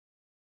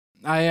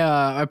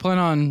I plan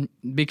on,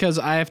 because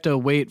I have to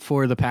wait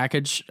for the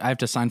package. I have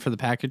to sign for the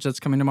package that's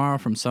coming tomorrow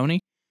from Sony.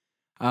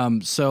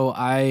 So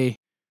I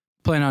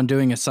plan on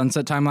doing a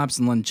sunset time lapse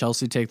and letting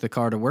Chelsea take the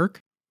car to work.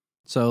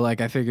 So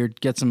like I figured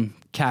get some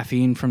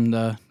caffeine from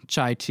the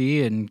chai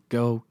tea and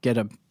go get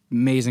a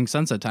amazing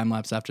sunset time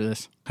lapse after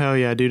this. Hell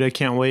yeah, dude. I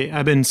can't wait.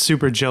 I've been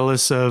super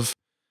jealous of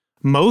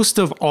most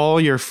of all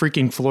your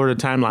freaking Florida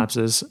time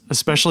lapses,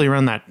 especially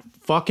around that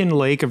fucking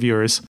lake of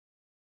yours.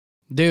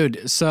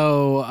 Dude,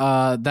 so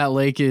that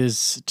lake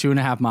is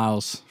 2.5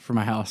 miles from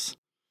my house.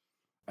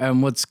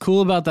 And what's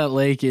cool about that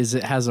lake is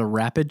it has a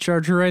rapid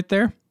charger right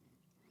there.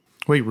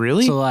 Wait,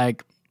 really? So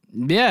like,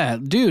 yeah,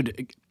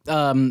 dude,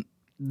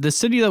 the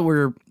city that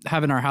we're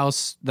having our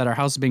house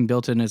is being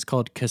built in is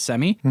called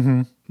Kissimmee.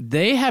 Mm-hmm.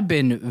 They have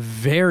been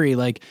very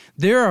like,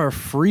 there are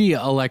free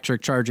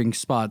electric charging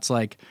spots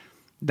like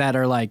that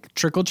are like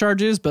trickle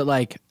charges, but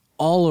like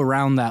all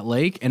around that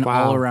lake and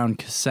all around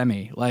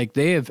Kissimmee. Like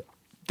they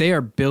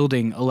are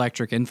building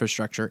electric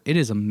infrastructure. It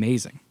is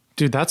amazing.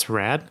 Dude, that's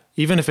rad.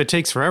 Even if it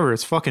takes forever,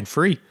 it's fucking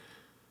free.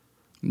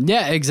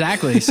 Yeah,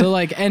 exactly. So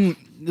like, and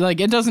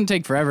like, it doesn't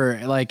take forever.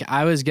 Like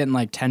I was getting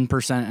like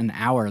 10% an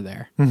hour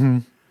there. Mm-hmm.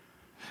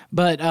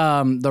 But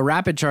the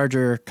rapid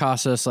charger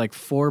costs us like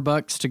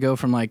 $4 to go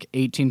from like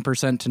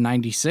 18% to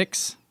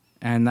 96,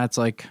 and that's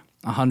like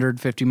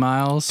 150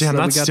 miles. Damn,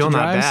 that's still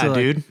not bad, so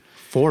dude.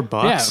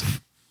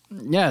 $4.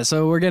 Yeah.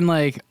 So we're getting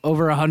like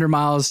over 100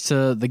 miles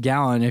to the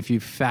gallon if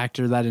you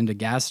factor that into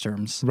gas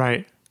terms.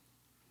 Right.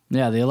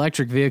 Yeah, the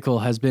electric vehicle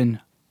has been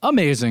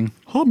amazing.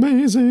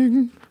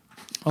 Amazing.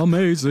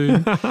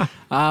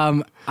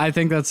 I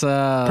think that's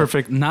a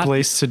perfect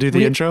place to do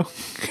the intro.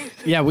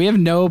 Yeah, we have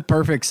no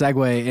perfect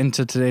segue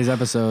into today's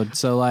episode.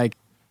 So, like,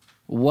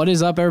 what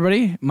is up,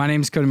 everybody? My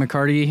name is Cody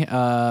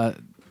McCarty.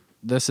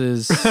 This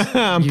is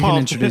I'm you Paul. Can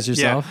introduce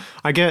yourself. Yeah,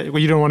 I get.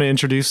 Well, you don't want to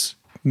introduce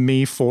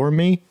me for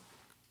me.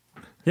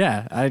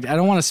 Yeah, I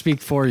don't want to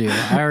speak for you.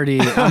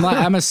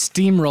 I'm a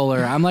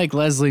steamroller. I'm like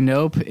Leslie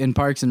Knope in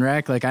Parks and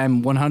Rec. Like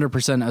I'm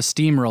 100% a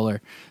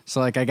steamroller.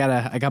 So like I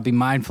gotta be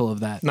mindful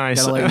of that.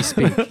 Nice. Gotta let you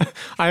speak.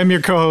 I am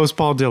your co-host,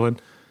 Paul Dillon.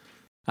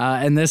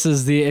 And this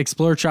is the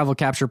Explore Travel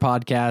Capture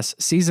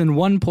Podcast, Season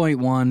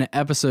 1.1,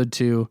 Episode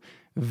 2.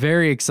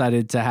 Very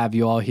excited to have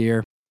you all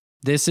here.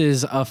 This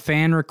is a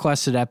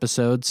fan-requested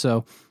episode,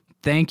 so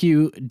thank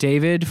you,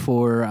 David,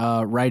 for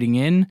writing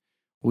in.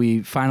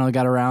 We finally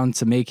got around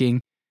to making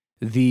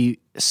the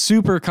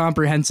super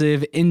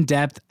comprehensive,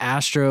 in-depth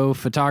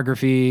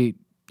astrophotography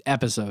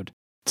episode.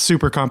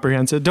 Super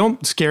comprehensive.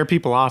 Don't scare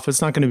people off.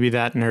 It's not going to be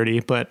that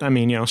nerdy, but I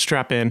mean,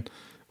 strap in.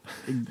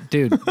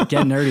 Dude,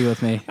 get nerdy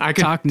with me.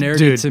 Talk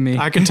nerdy to me.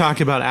 I can talk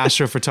about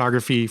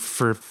astrophotography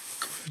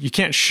you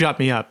can't shut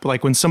me up.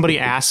 Like when somebody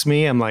asks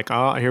me, I'm like,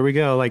 oh, here we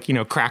go. Like,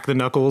 crack the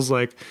knuckles.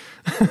 Like,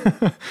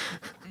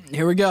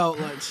 here we go.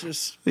 Let's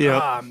just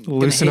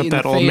loosen up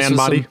that old man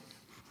body.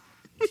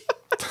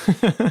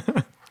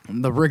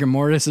 The rigor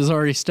mortis is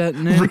already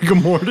setting in. Rigor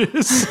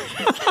mortis.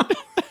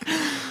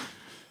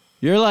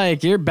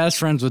 You're best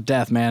friends with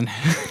death, man.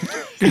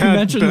 You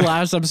mentioned the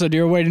last episode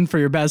you were waiting for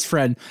your best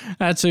friend.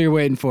 That's who you're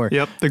waiting for.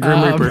 Yep, the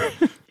Grim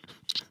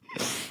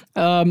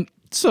Reaper.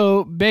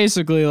 So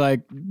basically,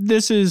 like,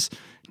 this is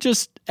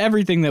just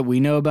everything that we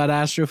know about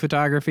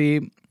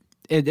astrophotography.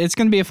 It's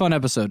going to be a fun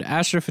episode.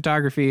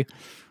 Astrophotography,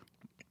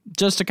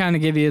 just to kind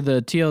of give you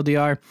the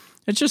TLDR,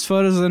 it's just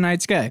photos of the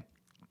night sky.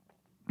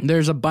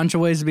 There's a bunch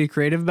of ways to be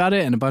creative about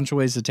it and a bunch of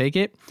ways to take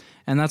it.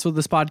 And that's what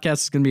this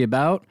podcast is going to be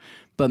about.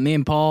 But me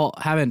and Paul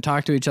haven't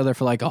talked to each other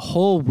for like a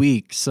whole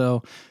week.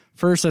 So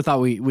first I thought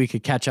we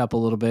could catch up a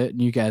little bit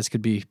and you guys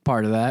could be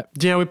part of that.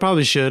 Yeah, we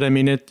probably should. I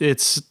mean,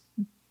 it's,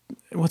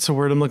 what's the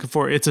word I'm looking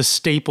for? It's a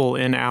staple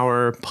in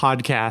our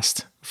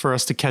podcast for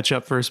us to catch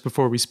up first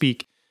before we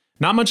speak.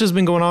 Not much has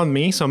been going on with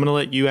me, so I'm going to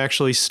let you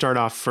actually start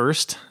off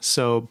first.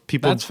 So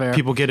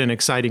people get an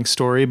exciting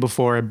story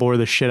before I bore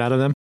the shit out of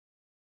them.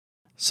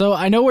 So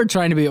I know we're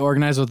trying to be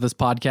organized with this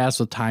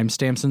podcast with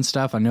timestamps and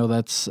stuff. I know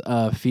that's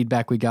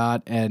feedback we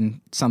got and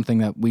something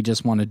that we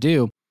just want to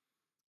do.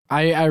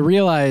 I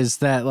realize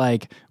that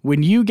like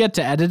when you get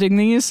to editing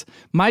these,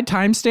 my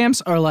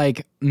timestamps are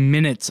like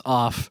minutes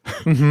off.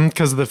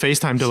 Because of the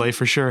FaceTime delay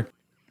for sure.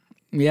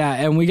 Yeah,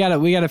 and we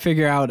gotta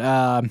figure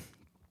out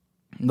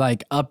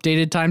like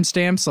updated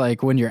timestamps.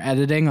 Like when you're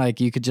editing, like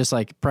you could just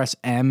like press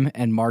M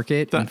and mark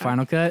it in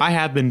Final Cut. I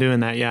have been doing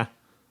that, yeah.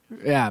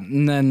 Yeah,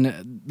 and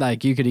then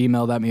like you could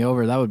email me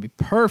over. That would be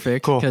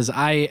perfect. Cool. Because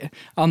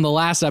on the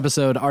last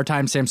episode, our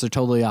timestamps are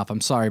totally off.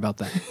 I'm sorry about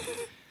that.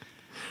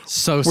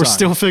 We're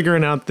still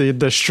figuring out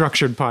the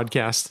structured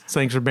podcast.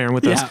 Thanks for bearing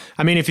with us.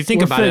 I mean, if you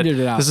think about it,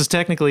 this is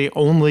technically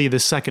only the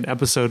second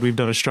episode we've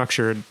done a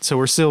structured, so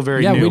we're still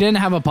very new. Yeah, we didn't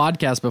have a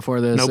podcast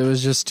before this. Nope. It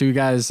was just two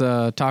guys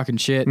talking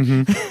shit.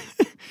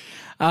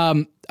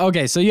 Mm-hmm.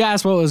 Okay, so you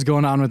asked what was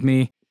going on with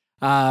me.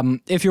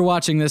 If you're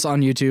watching this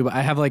on YouTube,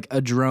 I have like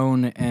a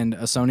drone and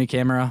a Sony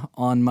camera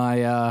on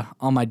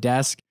my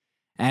desk,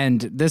 and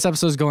this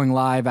episode is going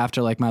live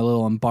after like my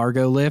little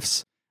embargo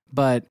lifts,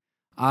 but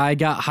I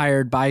got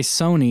hired by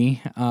Sony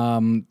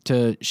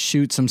to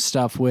shoot some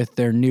stuff with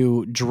their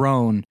new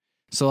drone.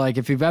 So like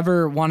if you've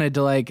ever wanted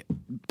to like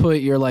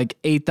put your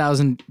like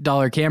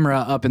 $8,000 camera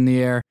up in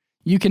the air,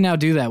 you can now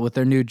do that with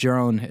their new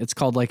drone. It's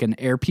called like an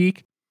Air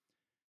Peak.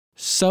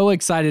 So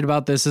excited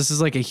about this. This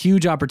is like a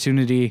huge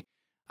opportunity.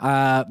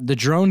 The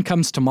drone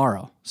comes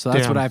tomorrow. So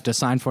that's what I have to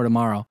sign for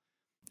tomorrow.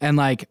 And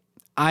like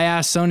I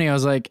asked Sony, I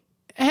was like,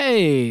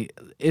 hey,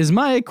 is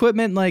my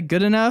equipment like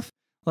good enough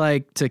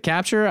like to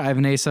capture? I have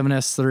an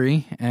A7S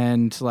III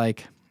and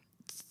like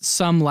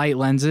some light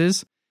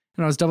lenses.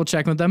 And I was double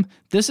checking with them.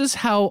 This is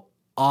how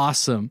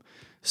awesome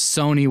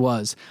Sony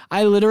was.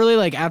 I literally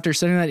like after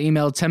sending that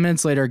email 10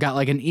 minutes later got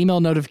like an email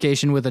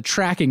notification with a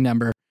tracking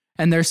number,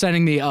 and they're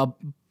sending me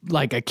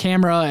like a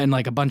camera and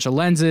like a bunch of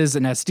lenses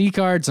and SD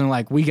cards, and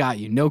like, we got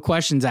you, no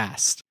questions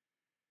asked.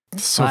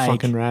 So like,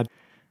 fucking rad.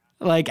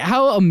 Like,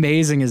 how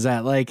amazing is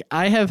that? Like,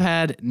 I have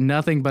had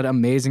nothing but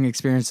amazing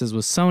experiences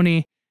with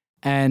Sony,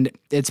 and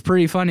it's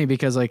pretty funny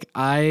because like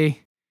I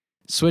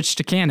switched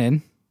to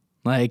Canon,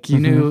 like you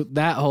knew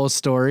that whole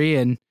story,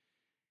 and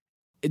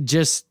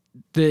just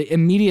the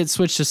immediate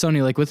switch to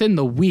Sony, like within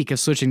the week of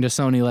switching to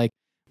Sony, like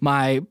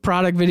my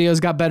product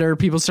videos got better.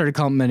 People started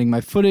complimenting my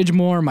footage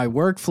more. My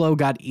workflow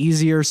got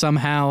easier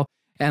somehow.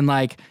 And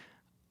like,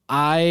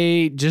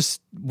 I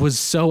just was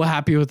so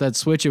happy with that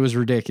switch. It was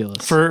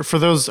ridiculous. For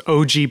those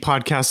OG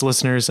podcast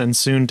listeners and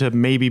soon to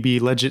maybe be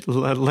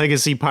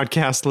legacy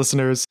podcast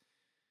listeners,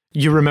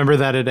 you remember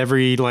that at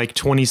every like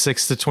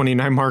 26 to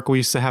 29 mark, we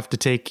used to have to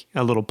take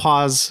a little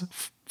pause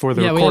for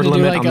the record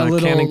limit on the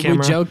Canon camera.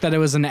 We joked that it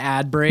was an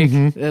ad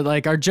break.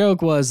 Like our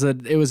joke was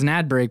that it was an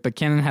ad break, but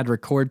Canon had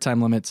record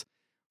time limits,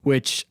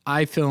 which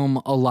I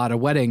film a lot of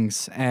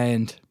weddings,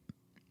 and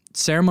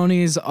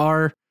ceremonies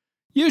are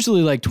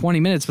usually like 20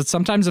 minutes, but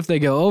sometimes if they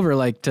go over,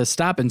 like to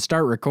stop and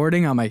start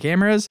recording on my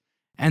cameras,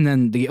 and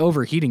then the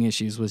overheating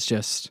issues was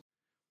just,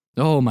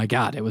 oh my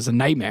God, it was a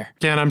nightmare.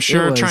 Yeah, and I'm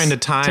sure trying to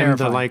time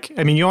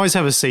terrifying. You always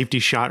have a safety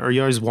shot, or you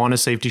always want a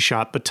safety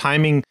shot, but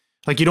timing,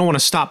 like you don't want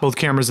to stop both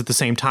cameras at the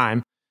same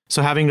time.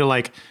 So having to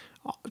like,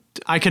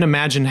 I can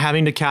imagine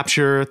having to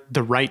capture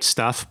the right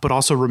stuff, but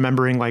also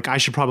remembering like I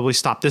should probably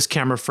stop this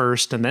camera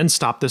first and then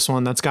stop this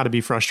one. That's got to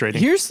be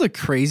frustrating. Here's the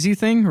crazy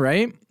thing,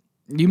 right?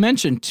 You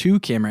mentioned 2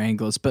 camera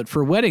angles, but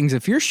for weddings,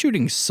 if you're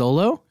shooting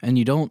solo and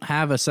you don't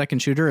have a second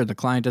shooter, or the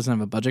client doesn't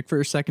have a budget for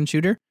a second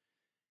shooter,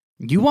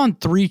 you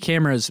want 3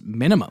 cameras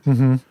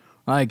minimum.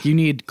 Like you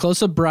need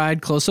close-up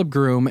bride, close-up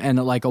groom,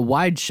 and like a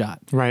wide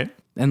shot. Right.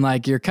 And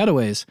like your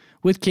cutaways.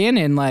 With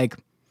Canon, like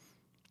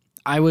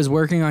I was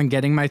working on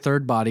getting my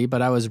third body,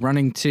 but I was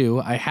running 2.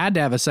 I had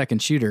to have a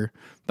second shooter,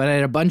 but I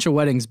had a bunch of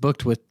weddings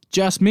booked with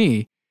just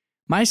me.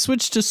 My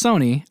switch to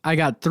Sony, I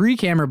got 3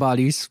 camera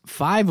bodies,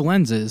 5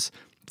 lenses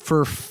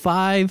for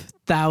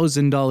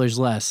 $5,000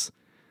 less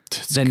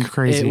than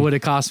it would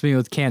have cost me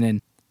with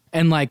Canon.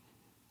 And like,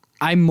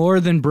 I more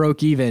than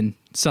broke even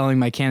selling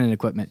my Canon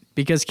equipment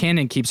because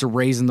Canon keeps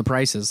raising the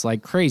prices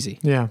like crazy.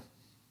 Yeah.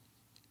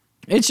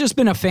 It's just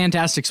been a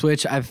fantastic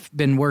switch. I've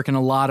been working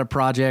a lot of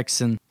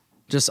projects and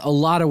just a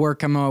lot of work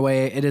coming my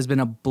way. It has been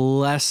a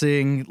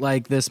blessing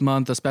like this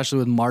month, especially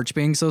with March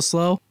being so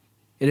slow.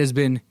 It has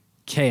been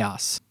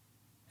chaos.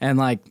 And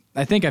like,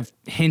 I think I've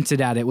hinted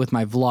at it with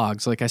my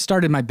vlogs. Like I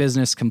started my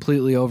business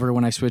completely over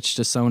when I switched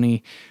to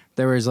Sony.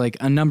 There was like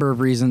a number of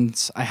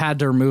reasons. I had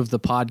to remove the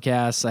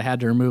podcasts. I had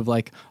to remove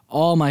like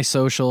all my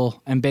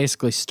social and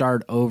basically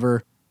start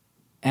over.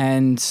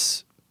 And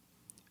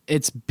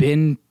it's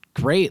been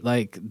great.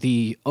 Like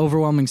the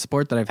overwhelming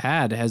support that I've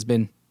had has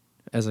been,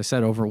 as I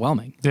said,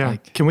 overwhelming. Yeah.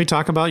 Like, can we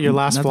talk about your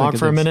last vlog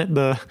for a minute?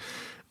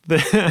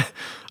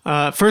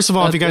 First of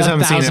all, if you guys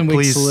haven't seen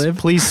it,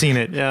 please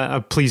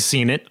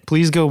seen it.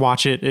 Please go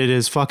watch it. It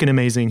is fucking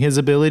amazing. His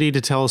ability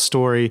to tell a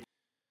story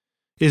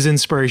is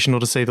inspirational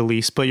to say the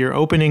least. But your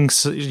opening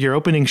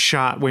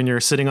shot when you're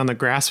sitting on the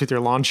grass with your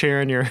lawn chair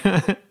and your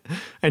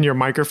and your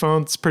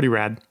microphone, it's pretty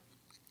rad.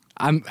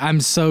 I'm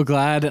so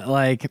glad,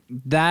 like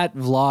that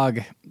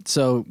vlog.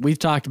 So we've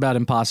talked about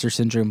imposter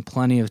syndrome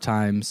plenty of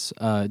times,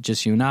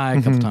 just you and I,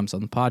 a couple times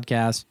on the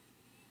podcast.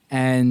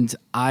 And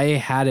I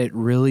had it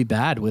really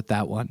bad with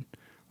that one.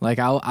 Like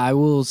I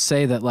will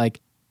say that like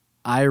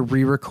I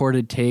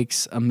re-recorded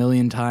takes a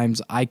million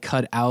times. I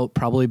cut out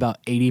probably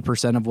about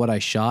 80% of what I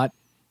shot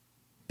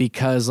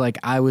because like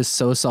I was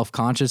so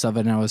self-conscious of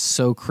it and I was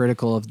so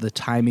critical of the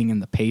timing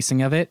and the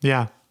pacing of it.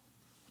 Yeah.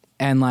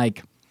 And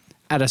like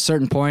at a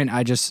certain point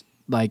I just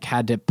like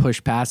had to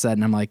push past that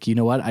and I'm like, you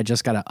know what? I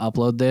just got to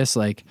upload this.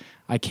 Like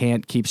I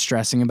can't keep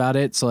stressing about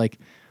it. So like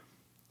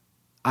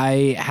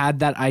I had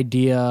that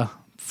idea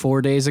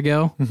 4 days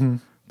ago,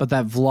 but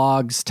that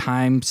vlog's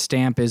time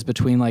stamp is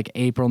between like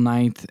April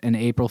 9th and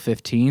April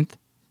 15th.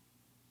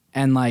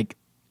 And like,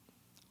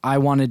 I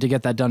wanted to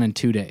get that done in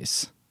 2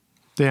 days.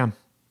 Damn.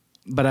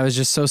 But I was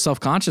just so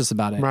self-conscious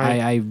about it. Right.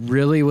 I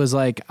really was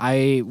like,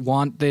 I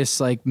want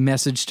this like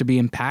message to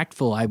be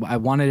impactful. I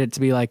wanted it to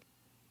be like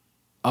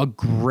a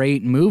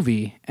great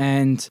movie.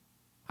 And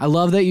I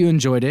love that you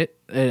enjoyed it.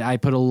 I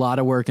put a lot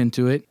of work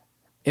into it.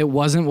 It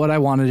wasn't what I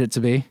wanted it to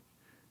be.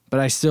 But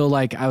I still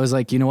like, I was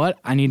like, you know what?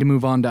 I need to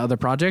move on to other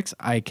projects.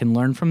 I can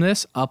learn from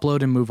this,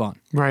 upload and move on.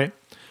 Right.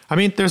 I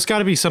mean, there's got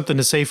to be something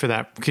to say for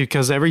that,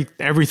 because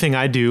everything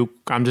I do,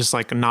 I'm just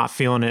like not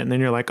feeling it. And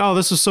then you're like, oh,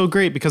 this is so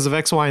great because of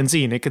X, Y, and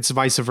Z. And it gets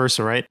vice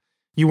versa, right?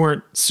 You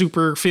weren't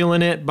super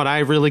feeling it, but I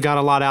really got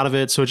a lot out of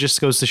it. So it just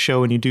goes to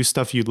show, when you do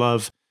stuff you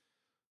love,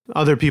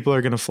 other people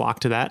are going to flock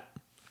to that.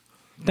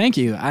 Thank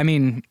you. I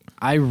mean,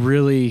 I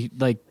really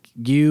like,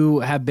 you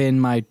have been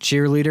my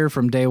cheerleader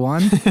from day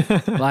one.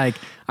 Like,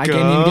 I can't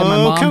even get my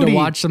mom Cody to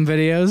watch some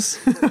videos.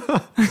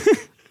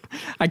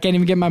 I can't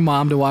even get my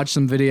mom to watch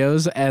some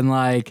videos. And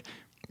like,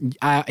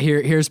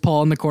 here's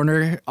Paul in the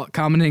corner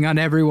commenting on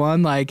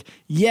everyone. Like,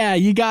 yeah,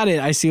 you got it.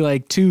 I see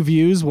like 2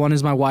 views. One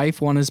is my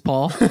wife. One is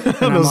Paul.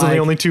 Those are the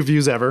only 2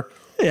 views ever.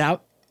 Yeah.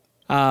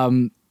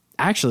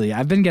 Actually,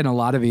 I've been getting a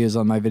lot of views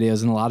on my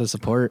videos and a lot of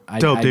support.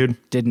 Dope, I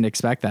dude. Didn't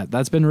expect that.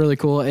 That's been really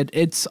cool.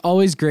 It's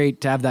always great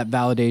to have that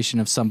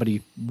validation of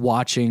somebody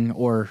watching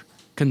or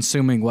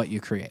consuming what you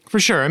create. For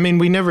sure. I mean,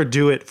 we never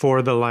do it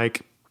for the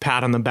like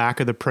pat on the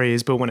back or the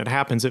praise, but when it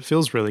happens, it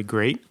feels really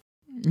great.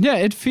 Yeah,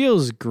 it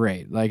feels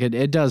great. Like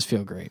it does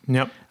feel great.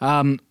 Yep.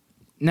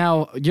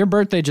 Now your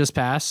birthday just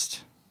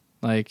passed.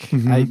 Like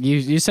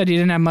you said you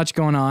didn't have much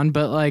going on,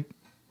 but like,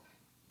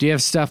 do you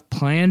have stuff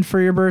planned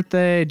for your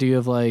birthday? Do you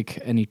have like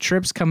any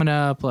trips coming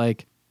up?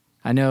 Like,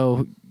 I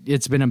know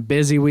it's been a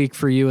busy week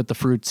for you at the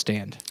fruit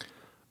stand.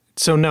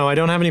 So no, I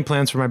don't have any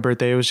plans for my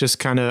birthday. It was just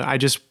kind of, I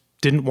just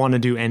didn't want to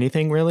do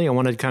anything really. I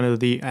wanted kind of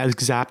the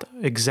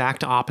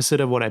exact opposite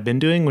of what I've been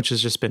doing, which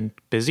has just been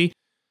busy.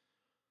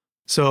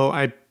 So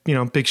I,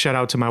 big shout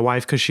out to my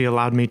wife, because she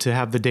allowed me to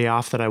have the day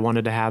off that I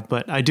wanted to have.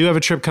 But I do have a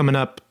trip coming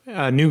up.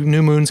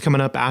 New moon's coming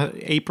up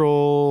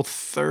April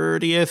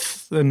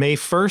 30th and May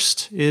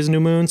 1st is new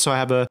moon. So I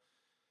have a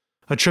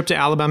trip to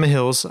Alabama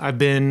Hills. I've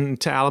been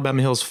to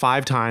Alabama Hills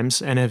 5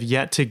 times and have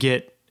yet to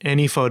get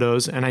any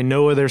photos. And I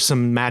know there's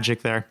some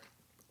magic there.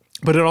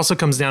 But it also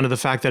comes down to the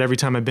fact that every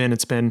time I've been,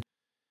 it's been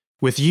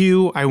with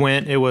you. I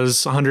went, it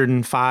was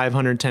 105,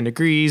 110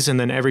 degrees. And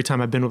then every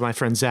time I've been with my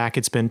friend Zach,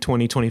 it's been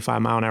 20,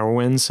 25 mile an hour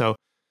winds. So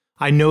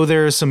I know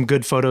there are some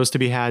good photos to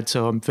be had.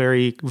 So I'm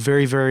very,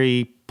 very,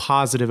 very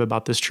positive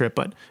about this trip.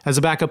 But as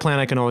a backup plan,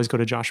 I can always go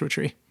to Joshua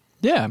Tree.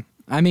 Yeah.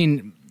 I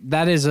mean,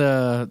 that is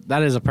a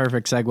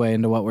perfect segue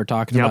into what we're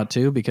talking about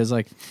too, because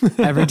like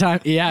every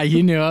time,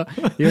 you knew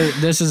it.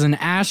 This is an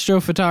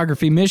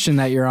astrophotography mission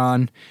that you're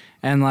on.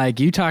 And like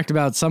you talked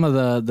about some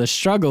of the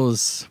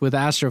struggles with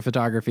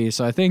astrophotography.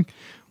 So I think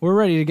we're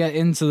ready to get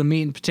into the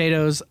meat and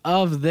potatoes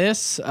of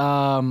this.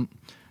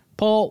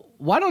 Paul,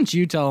 why don't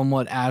you tell them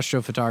what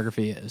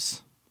astrophotography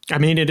is? I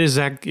mean, it is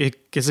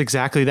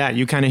exactly that.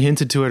 You kind of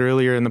hinted to it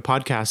earlier in the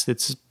podcast.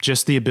 It's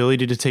just the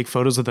ability to take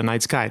photos of the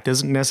night sky. It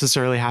doesn't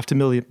necessarily have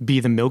to be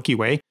the Milky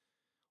Way.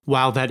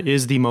 While that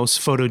is the most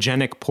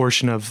photogenic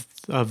portion of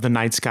the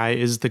night sky,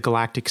 is the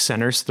galactic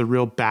center. So the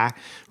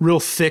real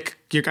thick,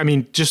 I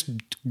mean, just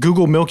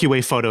Google Milky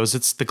Way photos.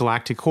 It's the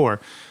galactic core.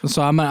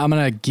 So I'm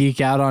gonna geek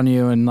out on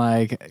you and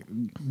like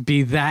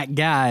be that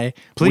guy.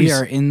 Please. We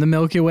are in the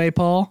Milky Way,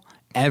 Paul.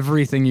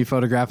 Everything you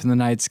photograph in the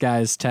night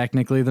sky is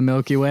technically the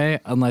Milky Way,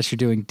 unless you're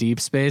doing deep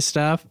space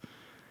stuff.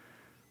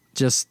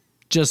 Just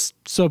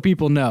so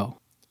people know.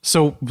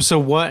 So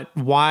what?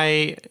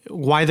 Why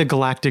the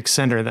galactic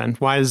center then?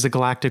 Why is the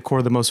galactic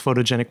core the most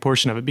photogenic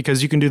portion of it?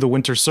 Because you can do the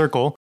winter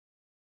circle.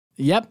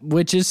 Yep,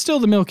 which is still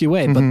the Milky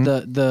Way, but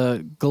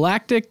the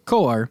galactic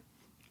core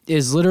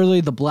is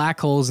literally the black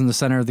holes in the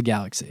center of the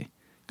galaxy.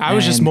 I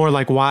was just more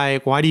like, why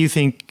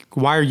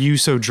are you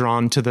so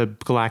drawn to the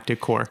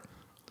galactic core?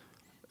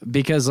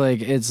 Because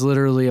like it's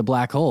literally a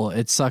black hole.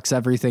 It sucks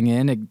everything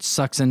in. It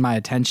sucks in my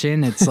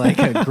attention. It's like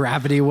a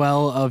gravity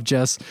well of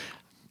just,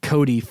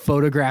 Cody,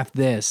 photograph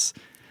this.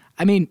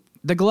 I mean,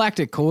 the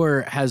galactic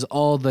core has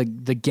all the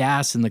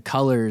gas and the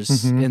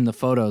colors in the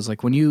photos.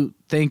 Like when you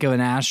think of an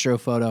astro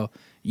photo,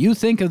 you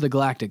think of the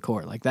galactic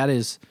core. Like that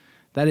is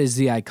the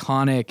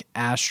iconic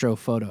astro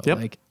photo. Yep.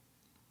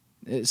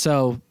 Like,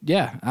 so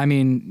yeah, I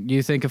mean,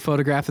 you think of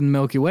photographing the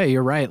Milky Way,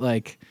 you're right.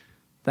 Like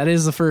that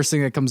is the first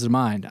thing that comes to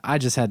mind. I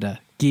just had to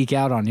geek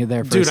out on you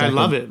there for a second. Dude,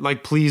 I love it.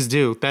 Like, please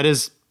do. That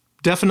is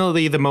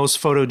definitely the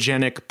most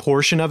photogenic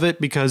portion of it,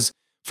 because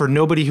for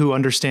nobody who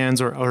understands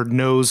or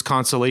knows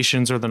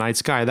constellations or the night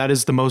sky, that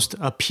is the most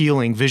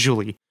appealing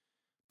visually,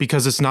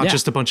 because it's not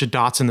just a bunch of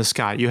dots in the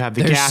sky. You have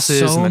the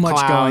gases and the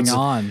clouds. Going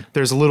on.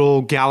 There's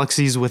little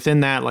galaxies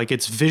within that. Like,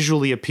 it's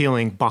visually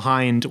appealing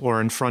behind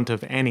or in front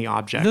of any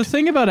object. The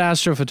thing about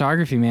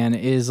astrophotography, man,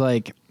 is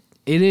like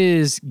it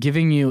is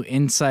giving you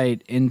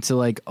insight into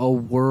like a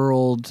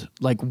world,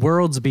 like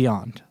worlds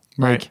beyond.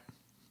 Right. Like,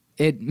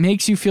 it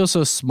makes you feel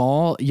so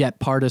small, yet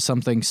part of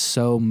something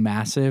so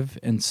massive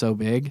and so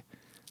big.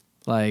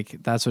 Like,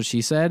 that's what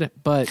she said,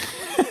 but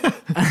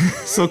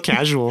so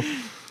casual.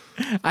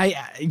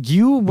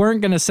 You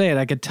weren't going to say it.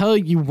 I could tell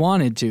you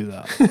wanted to,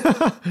 though.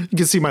 You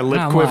can see my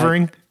lip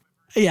quivering.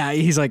 Yeah,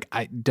 he's like,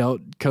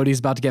 Cody's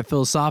about to get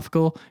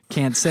philosophical.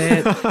 Can't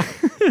say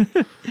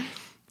it.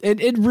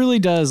 It really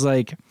does.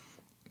 Like,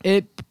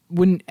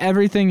 when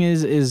everything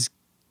is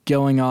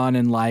going on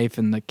in life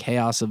and the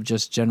chaos of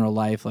just general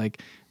life,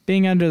 like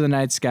being under the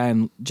night sky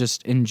and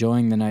just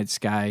enjoying the night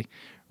sky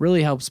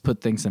really helps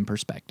put things in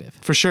perspective.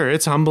 For sure.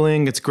 It's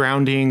humbling. It's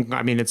grounding.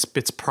 I mean, it's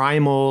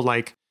primal,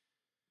 like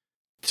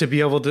to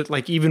be able to,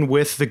 like, even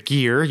with the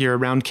gear, you're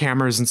around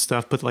cameras and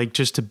stuff, but like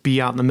just to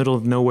be out in the middle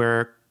of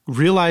nowhere,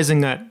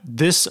 realizing that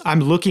I'm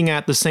looking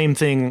at the same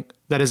thing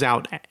that is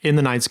out in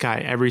the night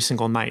sky every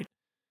single night.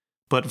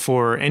 But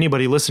for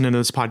anybody listening to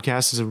this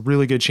podcast, there's a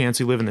really good chance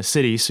you live in the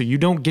city, so you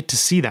don't get to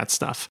see that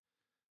stuff.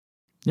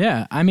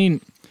 Yeah. I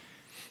mean,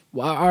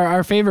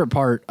 our favorite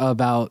part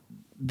about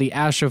the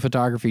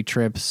astrophotography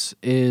trips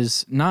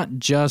is not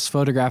just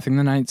photographing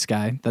the night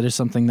sky. That is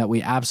something that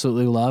we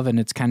absolutely love, and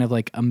it's kind of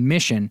like a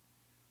mission.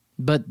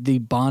 But the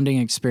bonding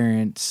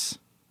experience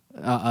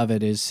of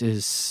it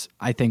is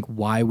I think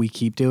why we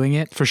keep doing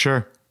it. For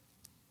sure.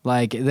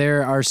 Like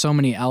there are so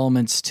many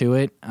elements to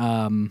it.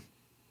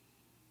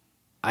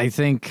 I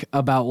think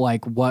about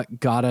like what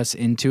got us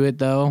into it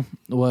though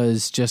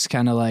was just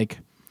kind of like,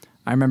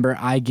 I remember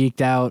I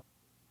geeked out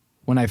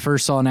when I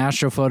first saw an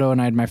astrophoto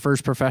and I had my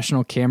first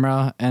professional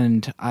camera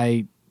and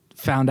I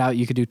found out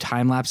you could do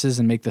time lapses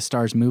and make the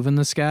stars move in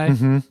the sky.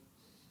 Mm-hmm.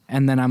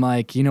 And then I'm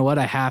like, you know what?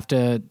 I have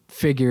to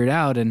figure it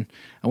out. And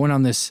I went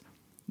on this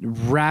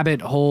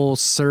rabbit hole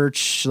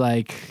search,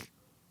 like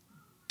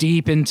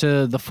deep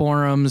into the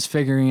forums,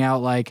 figuring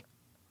out like,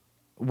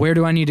 where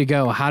do I need to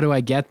go? How do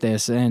I get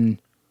this?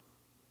 And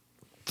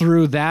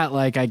through that,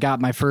 like I got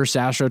my first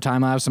astro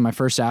time lapse and my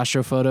first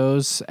astro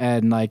photos,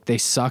 and like they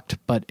sucked,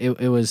 but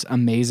it was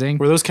amazing.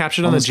 Were those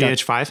captured on the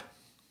GH5?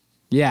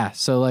 Yeah.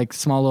 So like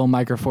small little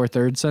micro four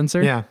thirds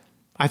sensor. Yeah.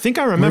 I think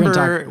I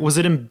remember, was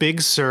it in Big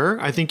Sur?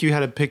 I think you had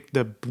to pick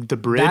the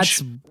bridge.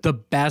 That's the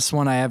best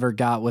one I ever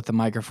got with the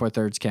micro four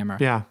thirds camera.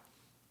 Yeah.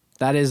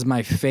 That is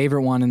my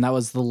favorite one, and that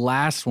was the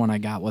last one I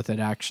got with it,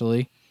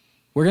 actually.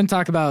 We're going to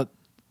talk about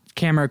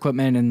camera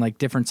equipment and like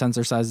different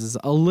sensor sizes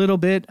a little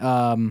bit,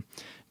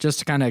 just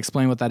to kind of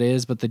explain what that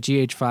is. But the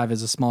GH5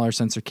 is a smaller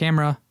sensor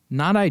camera,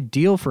 not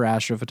ideal for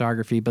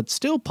astrophotography, but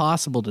still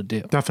possible to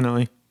do.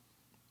 Definitely.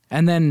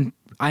 And then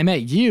I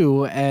met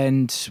you,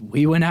 and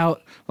we went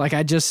out, like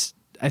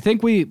I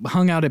think we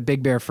hung out at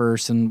Big Bear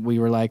first, and we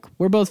were like,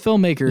 we're both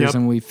filmmakers, yep.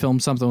 And we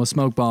filmed something with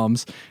smoke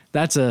bombs.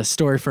 That's a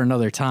story for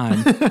another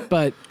time.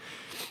 But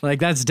like,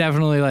 that's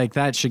definitely like,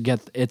 that should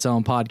get its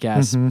own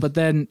podcast. Mm-hmm. But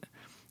then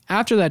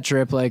after that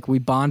trip, like we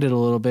bonded a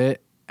little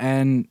bit,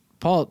 and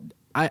Paul,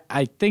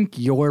 I think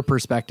your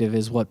perspective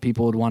is what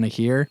people would want to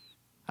hear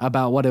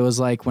about what it was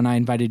like when I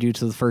invited you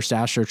to the first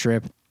Astro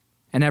trip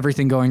and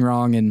everything going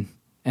wrong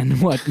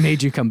and what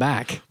made you come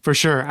back. For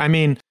sure. I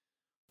mean,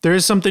 there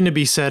is something to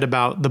be said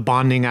about the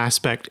bonding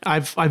aspect.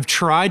 I've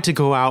tried to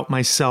go out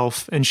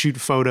myself and shoot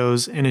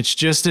photos, and it's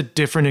just a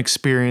different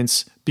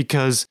experience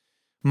because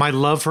my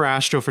love for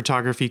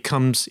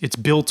astrophotography it's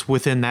built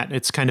within that.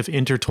 It's kind of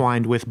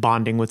intertwined with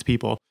bonding with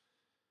people.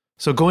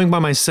 So going by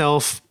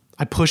myself,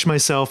 I push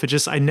myself.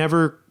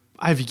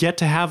 I've yet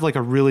to have like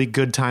a really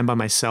good time by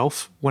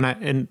myself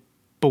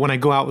but when I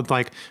go out with,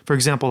 like, for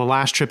example, the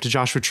last trip to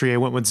Joshua Tree, I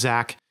went with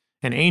Zach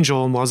and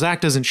Angel, and while Zach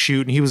doesn't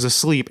shoot and he was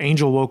asleep,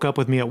 Angel woke up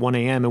with me at 1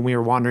 a.m. and we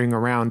were wandering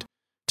around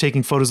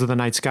taking photos of the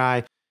night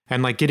sky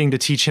and like getting to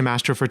teach him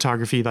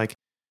astrophotography, like,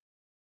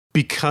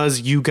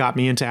 because you got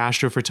me into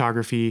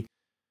astrophotography,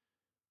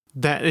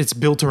 that it's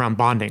built around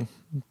bonding.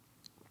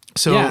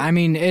 So yeah, I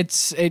mean, it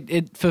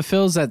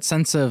fulfills that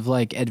sense of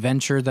like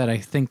adventure that I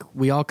think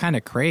we all kind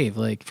of crave.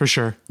 Like, for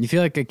sure, you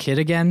feel like a kid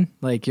again.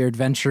 Like you're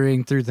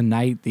adventuring through the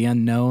night, the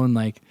unknown.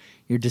 Like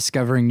you're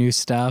discovering new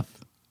stuff.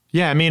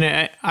 Yeah, I mean,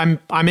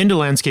 I'm into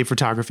landscape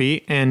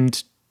photography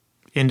and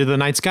into the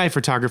night sky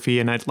photography,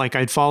 and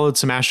I'd followed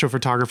some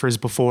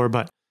astrophotographers before,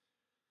 but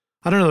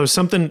I don't know, there's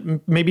something,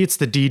 maybe it's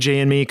the DJ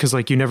in me, because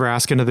like you never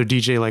ask another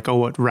DJ like, oh,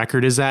 what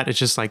record is that? It's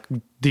just like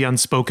the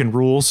unspoken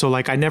rule. So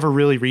like I never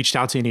really reached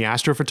out to any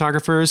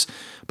astrophotographers,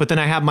 but then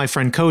I have my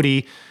friend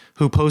Cody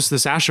who posts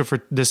this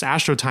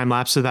astro time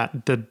lapse of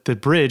that the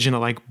bridge, and it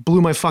like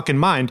blew my fucking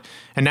mind.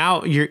 And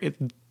now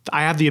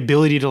I have the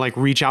ability to like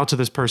reach out to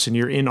this person.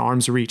 You're in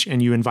arm's reach,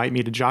 and you invite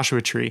me to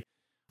Joshua Tree.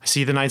 I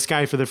see the night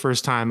sky for the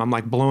first time. I'm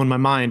like blowing my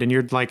mind. And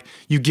you're like,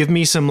 you give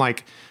me some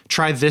like,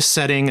 try this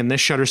setting and this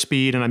shutter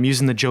speed. And I'm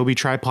using the Joby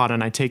tripod,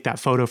 and I take that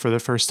photo for the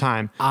first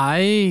time.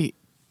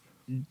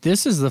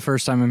 This is the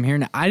first time I'm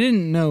hearing it. I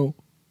didn't know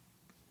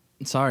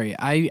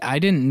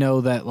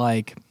that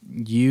like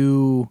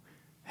you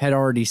had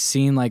already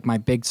seen like my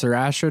Big Sur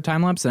Astro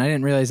time lapse. And I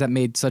didn't realize that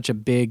made such a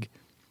big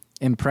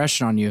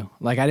impression on you.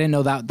 Like I didn't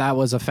know that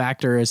was a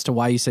factor as to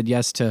why you said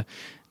yes to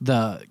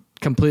the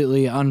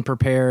completely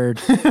unprepared,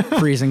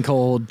 freezing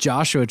cold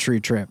Joshua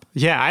Tree trip.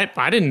 Yeah,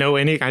 I didn't know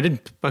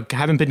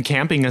haven't been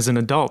camping as an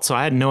adult, so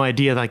I had no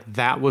idea like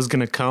that was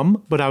going to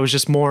come, but I was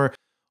just more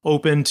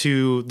open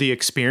to the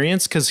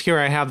experience, because here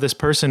I have this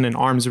person in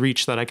arm's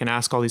reach that I can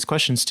ask all these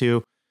questions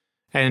to,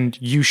 and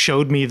you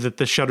showed me that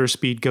the shutter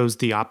speed goes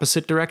the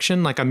opposite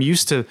direction. Like I'm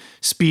used to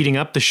speeding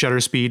up the shutter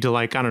speed to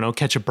like, I don't know,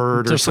 catch a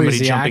bird or somebody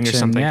jumping or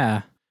something.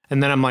 Yeah.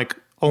 And then I'm like,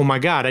 oh my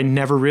God, I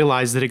never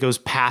realized that it goes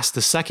past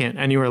the second.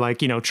 And you were like,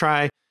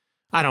 try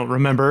I don't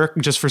remember,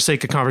 just for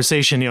sake of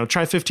conversation,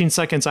 try 15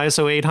 seconds,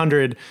 ISO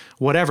 800,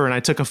 whatever. And I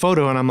took a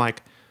photo and I'm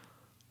like,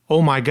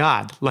 oh my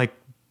God, like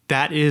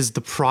that is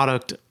the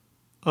product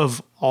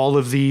of all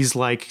of these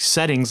like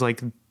settings.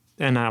 Like,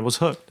 and I was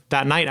hooked.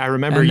 That night, I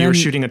remember you were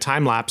shooting a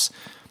time lapse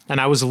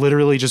and I was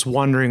literally just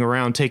wandering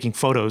around taking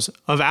photos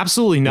of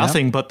absolutely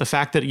nothing. But the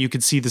fact that you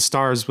could see the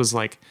stars was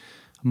like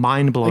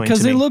mind blowing.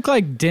 Because they look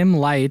like dim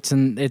lights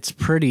and it's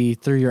pretty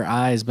through your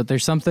eyes, but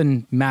there's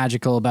something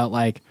magical about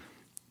like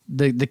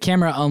the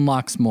camera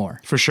unlocks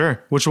more. For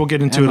sure, which we'll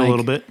get into in a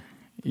little bit.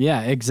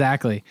 Yeah,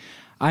 exactly.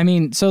 I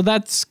mean, so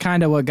that's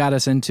kind of what got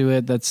us into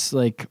it. That's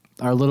like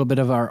our little bit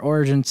of our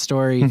origin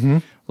story. Mm-hmm.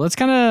 Let's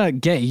kind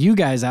of get you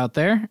guys out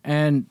there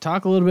and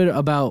talk a little bit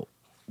about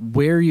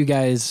where you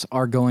guys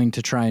are going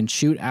to try and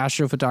shoot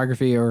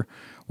astrophotography, or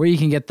where you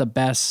can get the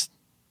best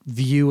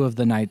view of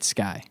the night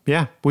sky.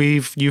 Yeah,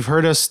 you've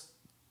heard us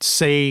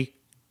say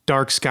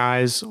dark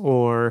skies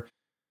or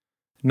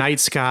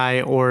night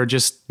sky or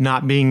just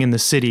not being in the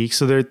city.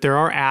 So there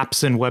are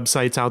apps and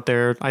websites out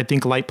there. I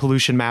think Light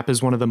Pollution Map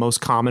is one of the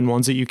most common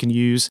ones that you can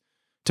use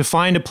to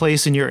find a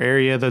place in your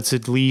area that's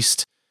at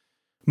least,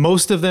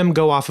 most of them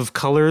go off of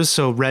colors.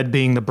 So red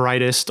being the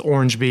brightest,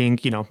 orange being,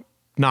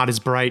 not as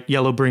bright,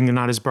 yellow being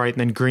not as bright,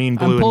 and then green,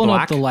 blue, and black. I'm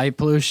pulling up the Light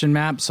Pollution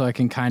Map so I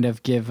can kind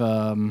of give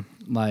I'm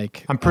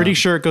pretty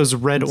sure it goes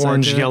red,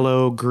 orange,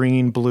 yellow,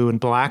 green, blue, and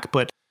black,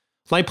 but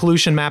Light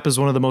Pollution Map is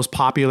one of the most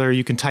popular.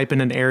 You can type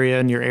in an area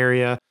in your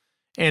area.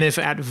 And if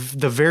at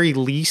the very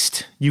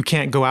least you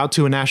can't go out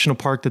to a national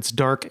park that's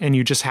dark and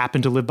you just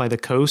happen to live by the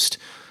coast,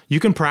 you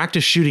can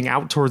practice shooting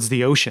out towards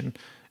the ocean.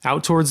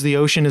 Out towards the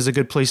ocean is a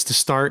good place to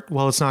start.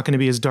 While it's not going to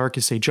be as dark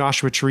as, say,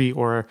 Joshua Tree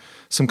or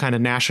some kind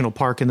of national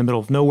park in the middle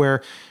of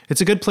nowhere,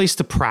 it's a good place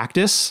to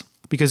practice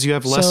because you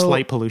have less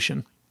light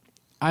pollution.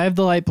 I have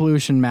the Light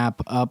Pollution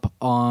Map up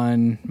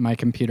on my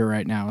computer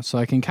right now, so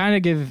I can kind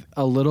of give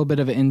a little bit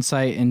of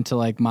insight into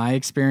like my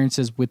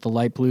experiences with the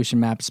Light Pollution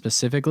Map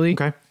specifically.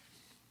 Okay.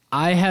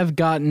 I have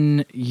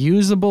gotten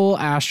usable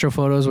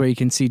astrophotos where you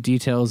can see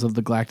details of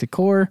the galactic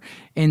core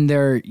in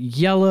their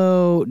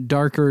yellow,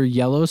 darker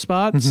yellow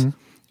spots.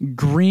 Mm-hmm.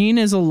 Green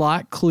is a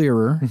lot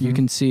clearer. Mm-hmm. You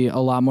can see a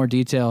lot more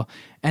detail.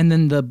 And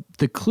then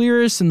the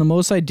clearest and the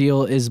most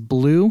ideal is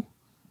blue,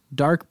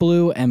 dark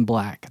blue, and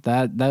black.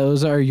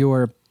 Those are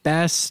your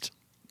best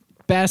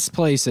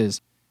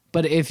places.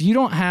 But if you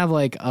don't have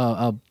like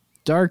a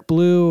dark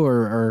blue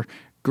or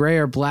gray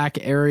or black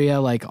area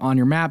like on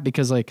your map,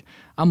 because like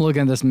I'm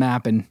looking at this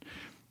map and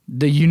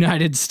the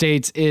United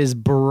States is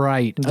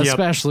bright,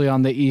 especially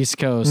on the East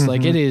Coast. Mm-hmm.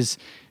 Like it is,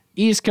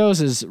 East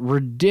Coast is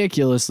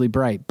ridiculously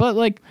bright, but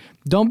like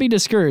don't be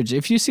discouraged.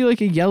 If you see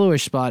like a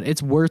yellowish spot,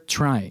 it's worth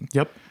trying.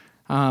 Yep.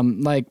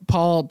 Like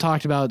Paul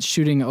talked about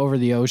shooting over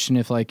the ocean.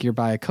 If like you're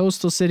by a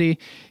coastal city,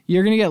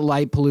 you're going to get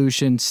light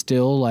pollution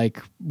still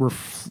like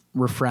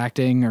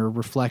refracting or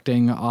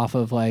reflecting off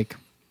of like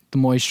the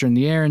moisture in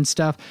the air and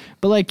stuff.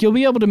 But like you'll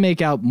be able to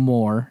make out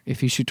more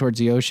if you shoot towards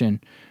the ocean.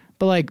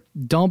 But like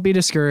don't be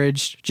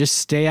discouraged. Just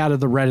stay out of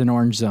the red and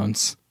orange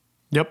zones.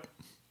 Yep.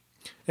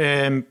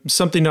 And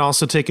something to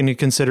also take into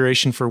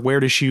consideration for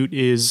where to shoot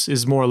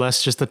is more or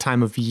less just the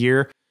time of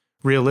year.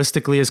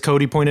 Realistically, as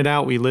Cody pointed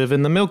out, we live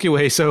in the Milky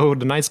Way, so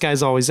the night sky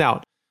is always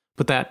out.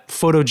 But that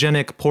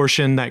photogenic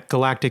portion, that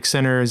galactic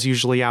center, is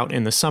usually out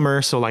in the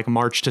summer, so like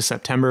March to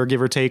September,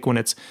 give or take, when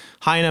it's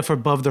high enough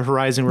above the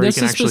horizon where you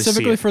can actually see it. This is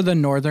specifically for the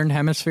northern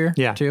hemisphere,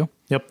 too?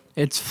 Yep.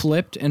 It's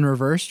flipped and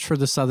reversed for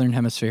the southern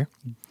hemisphere.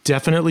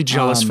 Definitely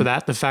jealous for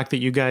that. The fact that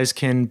you guys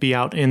can be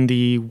out in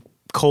the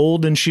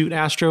cold and shoot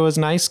astro is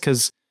nice,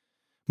 because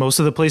most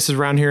of the places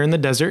around here are in the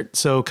desert,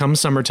 so come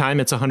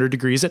summertime, it's 100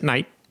 degrees at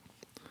night.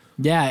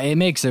 Yeah, it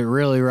makes it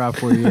really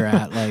rough where you're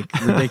at, like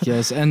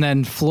ridiculous. And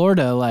then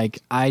Florida, like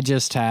I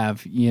just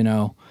have,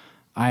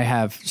 I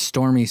have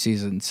stormy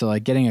season. So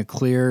like getting a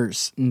clear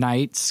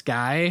night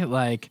sky,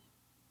 like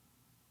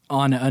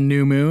on a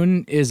new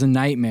moon is a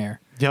nightmare.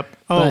 Yep.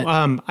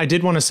 I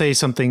did want to say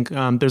something.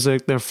 There's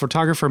the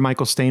photographer,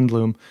 Michael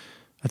Stainbloom.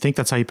 I think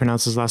that's how you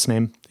pronounce his last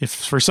name. If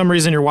for some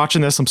reason you're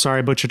watching this, I'm sorry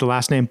I butchered the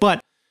last name, but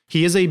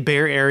he is a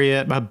Bay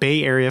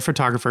Area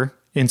photographer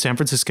in San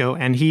Francisco,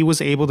 and he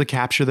was able to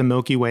capture the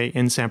Milky Way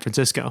in San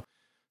Francisco.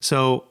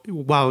 So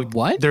while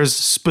there's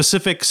a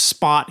specific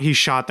spot he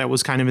shot that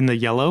was kind of in the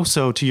yellow.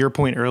 So to your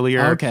point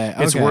earlier,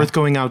 it's worth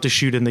going out to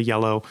shoot in the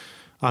yellow.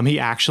 He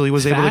actually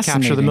was able to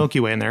capture the Milky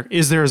Way in there.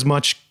 Is there as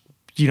much,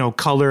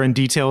 color and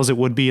detail as it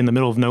would be in the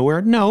middle of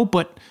nowhere? No,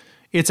 but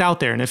it's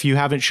out there. And if you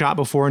haven't shot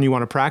before and you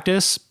want to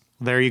practice,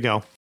 there you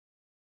go.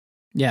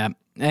 Yeah.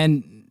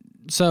 And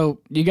so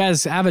you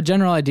guys have a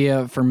general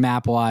idea for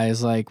map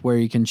wise, like where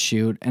you can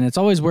shoot, and it's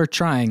always worth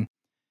trying.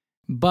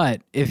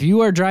 But if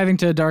you are driving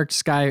to a dark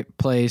sky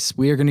place,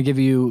 we are going to give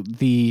you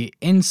the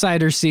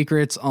insider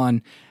secrets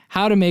on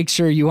how to make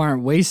sure you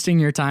aren't wasting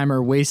your time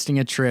or wasting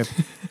a trip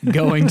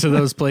going to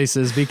those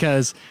places.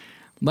 Because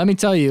let me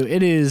tell you,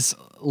 it is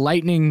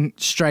lightning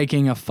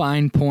striking a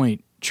fine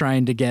point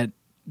trying to get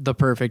the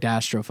perfect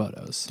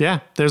astrophotos.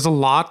 Yeah, there's a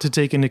lot to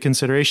take into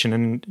consideration.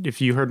 And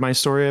if you heard my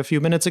story a few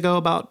minutes ago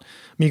about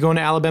me going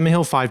to Alabama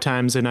Hill 5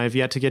 times and I've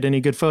yet to get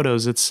any good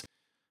photos, it's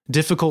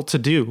difficult to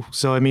do.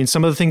 So, I mean,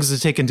 some of the things to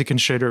take into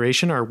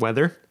consideration are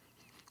weather.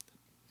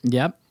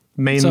 Yep.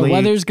 Mainly. So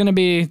weather's going to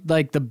be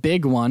like the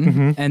big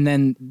one. And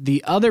then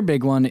the other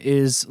big one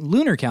is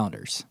lunar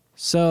calendars.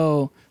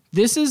 So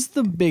this is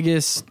the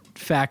biggest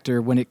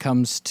factor when it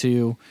comes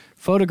to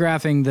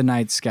photographing the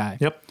night sky.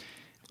 Yep.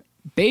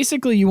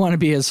 Basically, you want to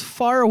be as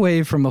far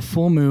away from a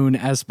full moon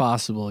as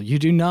possible. You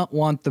do not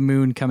want the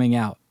moon coming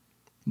out.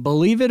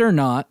 Believe it or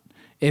not,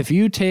 if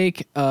you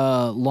take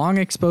a long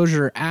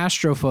exposure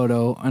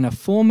astrophoto on a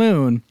full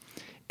moon,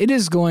 it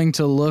is going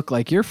to look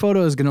like your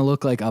photo is going to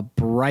look like a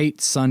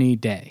bright sunny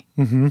day.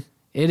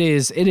 It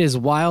is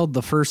wild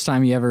the first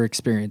time you ever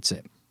experience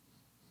it.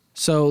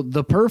 So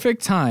the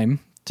perfect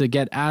time to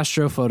get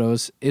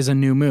astrophotos is a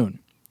new moon.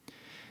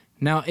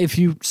 Now, if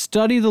you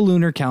study the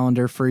lunar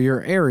calendar for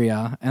your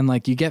area and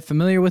like you get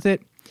familiar with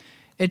it,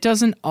 it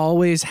doesn't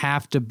always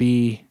have to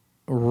be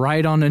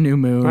right on a new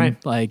moon.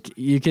 Right. Like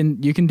you can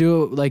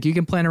do it, like you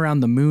can plan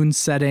around the moon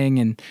setting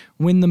and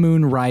when the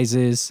moon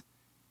rises,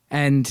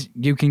 and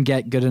you can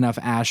get good enough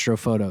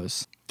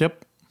astrophotos.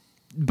 Yep.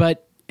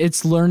 But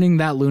it's learning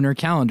that lunar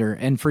calendar,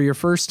 and for your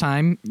first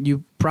time,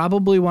 you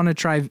probably want to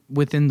try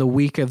within the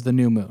week of the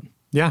new moon.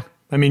 Yeah.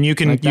 I mean, you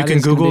can Like, you that can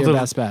is gonna Google be your the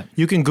best bet.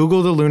 you can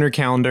Google the lunar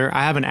calendar.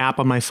 I have an app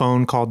on my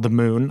phone called The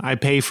Moon. I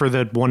pay for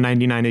the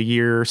 $199 a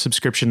year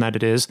subscription that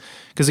it is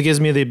because it gives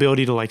me the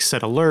ability to like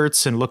set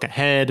alerts and look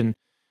ahead, and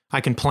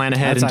I can plan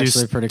ahead That's and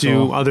actually pretty do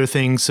cool. other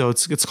things. So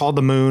it's called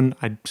The Moon.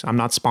 I'm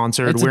not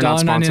sponsored. It's We're not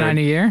sponsored. $1.99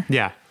 a year.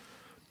 Yeah.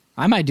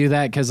 I might do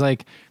that because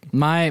like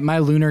my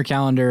lunar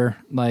calendar,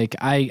 like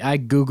I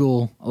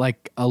Google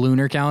like a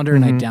lunar calendar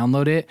and I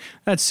download it.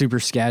 That's super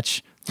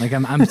sketch. Like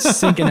I'm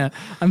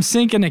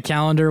syncing a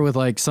calendar with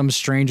like some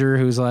stranger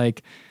who's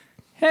like,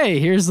 hey,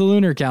 here's the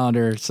lunar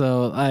calendar.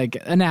 So like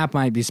an app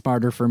might be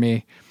smarter for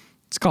me.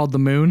 It's called The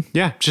Moon.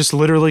 Yeah, just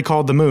literally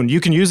called The Moon. You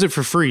can use it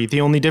for free.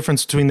 The only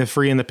difference between the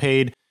free and the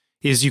paid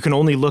is you can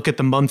only look at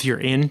the month you're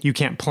in. You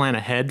can't plan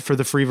ahead for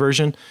the free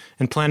version,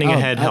 and planning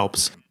ahead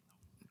helps.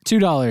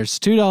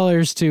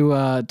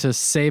 $2 to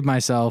save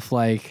myself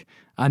like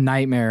a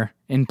nightmare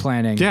in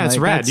planning. Yeah, it's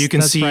like, rad. You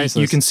can see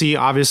priceless. you can see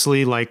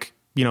obviously like,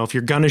 you know, if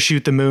you're gonna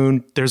shoot the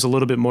moon, there's a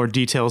little bit more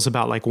details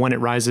about like when it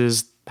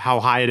rises,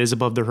 how high it is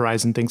above the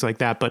horizon, things like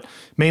that. But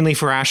mainly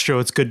for astro,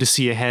 it's good to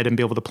see ahead and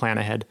be able to plan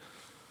ahead.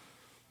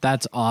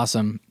 That's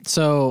awesome.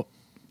 So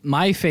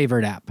my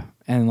favorite app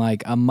and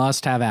like a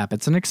must-have app,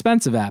 it's an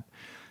expensive app,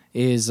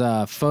 is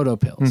Photo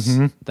Pills.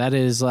 That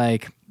is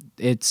like,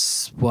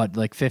 it's what,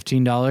 like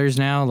 $15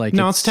 now? Like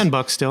No, it's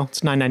 $10 still.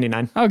 It's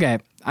 $9.99. Okay.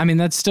 I mean,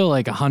 that's still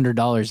like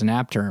 $100 in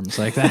app terms.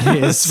 Like that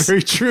is That's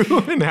very true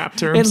in app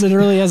terms. It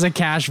literally has a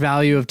cash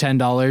value of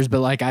 $10,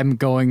 but like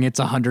it's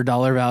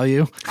 $100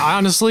 value.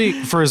 Honestly,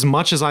 for as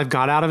much as I've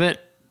got out of it,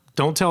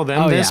 don't tell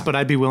them this, yeah. but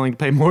I'd be willing to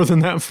pay more than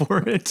that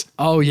for it.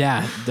 Oh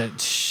yeah.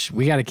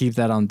 We got to keep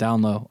that on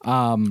down low.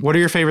 What are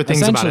your favorite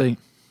things about it?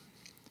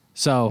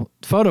 So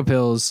Photo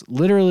Pills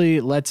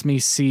literally lets me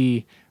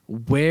see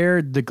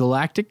where the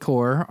galactic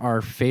core,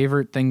 our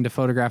favorite thing to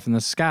photograph in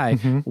the sky,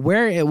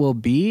 where it will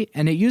be.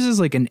 And it uses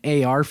like an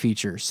AR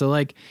feature. So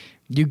like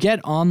you get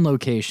on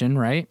location,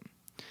 right?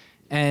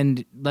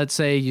 And let's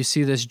say you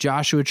see this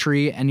Joshua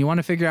tree and you want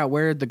to figure out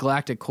where the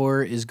galactic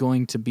core is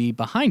going to be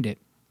behind it.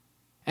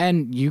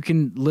 And you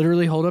can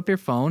literally hold up your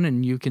phone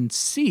and you can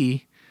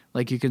see,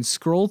 like you can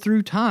scroll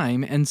through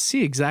time and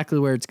see exactly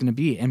where it's going to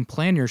be and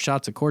plan your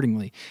shots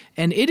accordingly.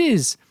 And it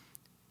is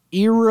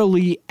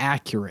eerily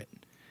accurate.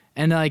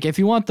 And like if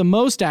you want the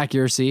most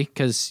accuracy,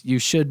 because you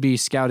should be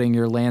scouting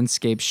your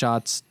landscape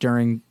shots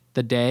during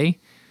the day,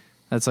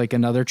 that's like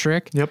another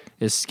trick. Yep.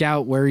 Is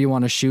scout where you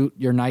want to shoot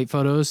your night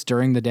photos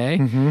during the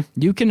day.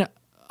 You can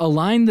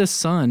align the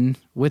sun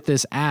with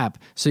this app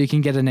so you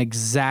can get an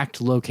exact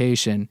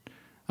location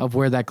of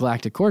where that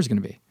galactic core is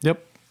going to be.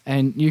 Yep.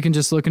 And you can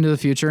just look into the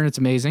future and it's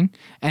amazing.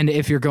 And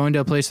if you're going to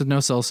a place with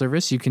no cell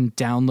service, you can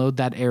download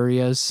that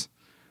area's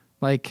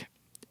like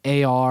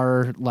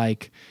AR,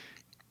 like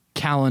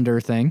calendar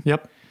thing.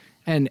 Yep.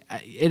 And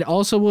it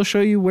also will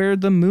show you where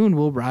the moon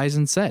will rise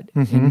and set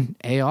in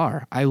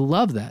AR. I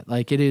love that.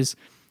 Like it is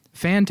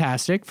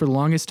fantastic. For the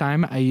longest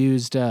time, I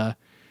used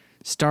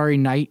Starry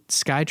Night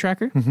Sky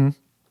Tracker,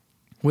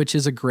 which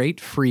is a great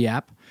free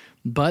app,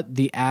 but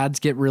the ads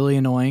get really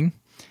annoying.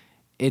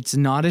 It's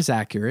not as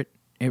accurate.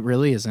 It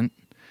really isn't.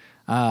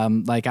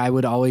 Like I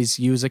would always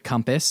use a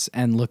compass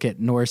and look at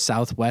north,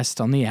 south,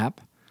 west on the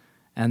app.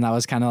 And that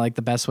was kind of like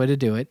the best way to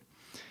do it.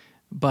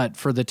 But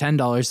for the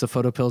 $10, the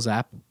Photo Pills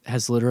app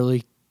has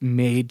literally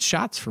made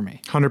shots for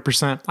me.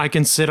 100%. I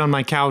can sit on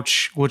my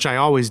couch, which I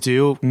always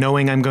do,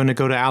 knowing I'm going to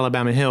go to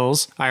Alabama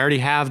Hills. I already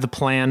have the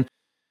plan.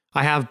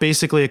 I have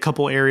basically a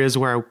couple areas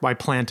where I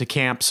plan to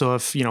camp. So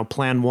if, you know,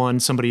 plan 1,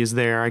 somebody is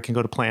there, I can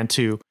go to plan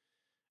 2.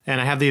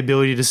 And I have the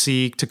ability to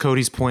see, to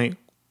Cody's point,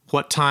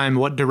 what time,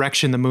 what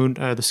direction the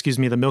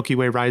Milky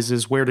Way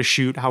rises, where to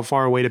shoot, how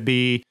far away to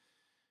be.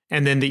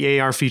 and then the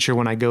AR feature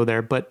when I go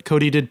there. But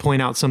Cody did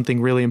point out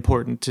something really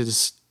important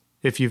is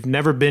if you've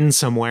never been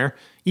somewhere,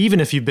 even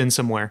if you've been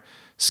somewhere,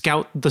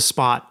 scout the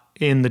spot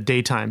in the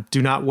daytime.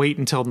 Do not wait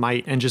until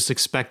night and just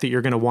expect that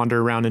you're going to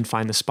wander around and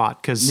find the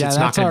spot, because it's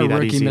not going to be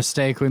that easy. That's our rookie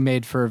mistake we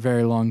made for a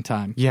very long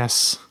time.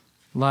 Yes.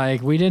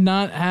 Like, we did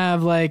not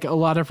have like a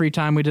lot of free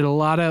time. We did a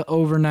lot of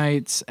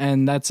overnights,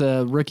 and that's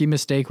a rookie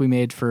mistake we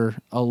made for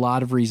a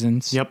lot of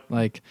reasons. Yep.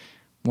 Like,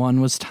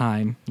 one was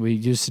time. We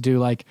used to do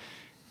like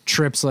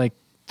trips like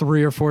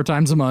 3 or 4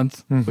 times a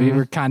month. Mm-hmm. We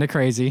were kind of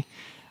crazy.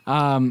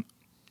 And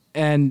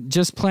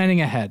just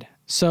planning ahead.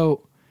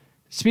 So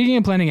speaking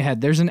of planning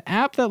ahead, there's an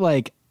app that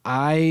like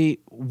I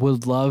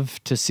would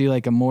love to see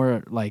like a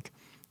more like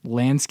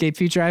landscape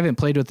feature. I haven't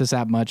played with this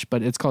app much,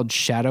 but it's called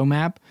Shadow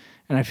Map.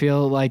 And I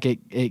feel like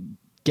it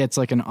gets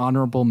like an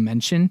honorable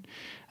mention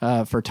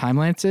for time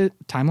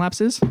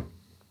lapses.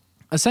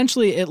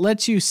 Essentially, it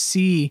lets you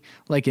see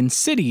like in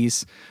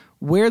cities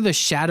where the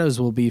shadows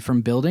will be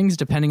from buildings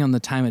depending on the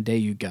time of day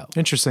you go.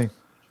 Interesting.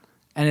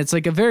 And it's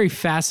like a very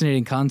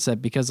fascinating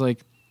concept because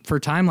like for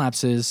time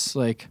lapses,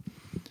 like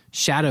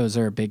shadows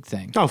are a big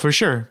thing. Oh, for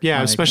sure. Yeah,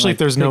 like, especially if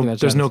there's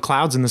no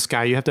clouds in the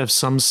sky, you have to have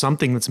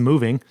something that's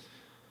moving.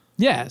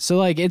 Yeah, so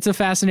like it's a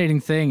fascinating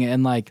thing,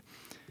 and like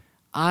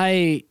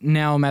I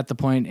now am at the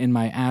point in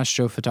my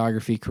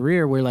astrophotography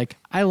career where like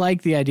I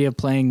like the idea of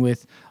playing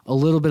with a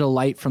little bit of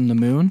light from the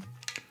moon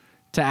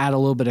to add a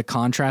little bit of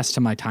contrast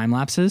to my time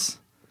lapses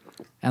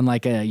and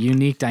like a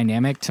unique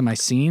dynamic to my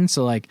scene.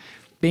 So like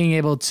being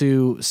able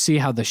to see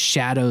how the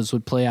shadows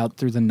would play out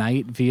through the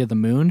night via the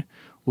moon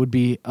would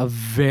be a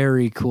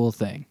very cool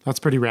thing. That's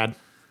pretty rad.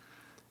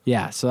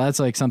 Yeah, so that's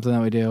like something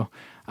that we do.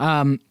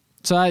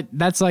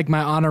 That's like my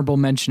honorable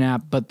mention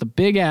app, but the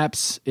big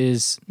apps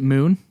is the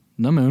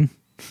moon,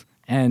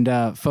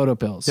 and photo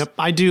pills. Yep,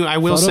 I do. I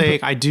will say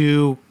I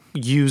do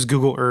use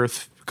Google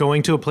Earth.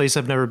 Going to a place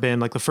I've never been,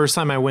 like the first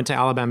time I went to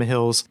Alabama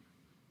Hills,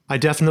 I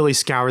definitely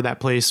scoured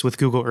that place with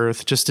Google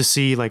Earth just to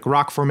see like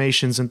rock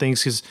formations and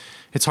things, because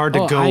it's hard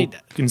to go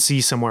and see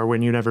somewhere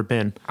when you've never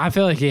been. I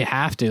feel like you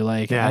have to.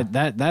 Like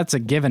that's a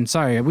given.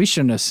 Sorry, we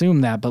shouldn't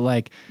assume that, but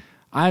like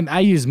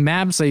I use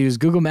maps, I use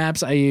Google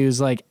Maps, I use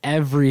like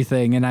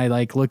everything, and I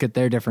like look at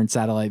their different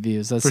satellite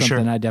views. That's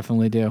something I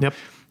definitely do. Yep.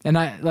 And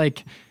I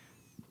like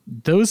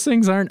those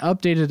things aren't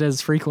updated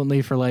as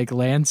frequently for like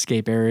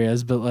landscape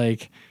areas, but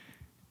like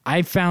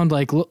I found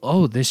like,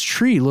 oh, this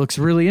tree looks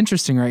really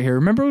interesting right here.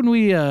 Remember when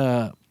we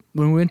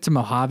went to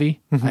Mojave?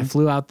 Mm-hmm. I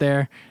flew out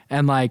there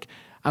and like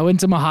I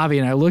went to Mojave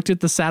and I looked at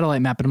the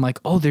satellite map and I'm like,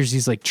 oh, there's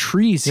these like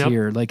trees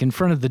here, like in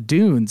front of the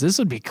dunes. This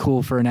would be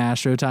cool for an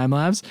astro time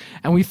lapse.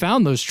 And we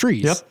found those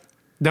trees. Yep.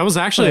 That was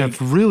actually a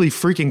really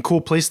freaking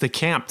cool place to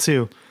camp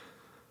too.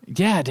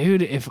 Yeah,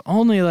 dude, if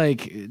only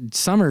like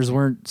summers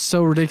weren't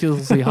so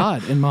ridiculously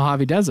hot in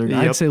Mojave Desert.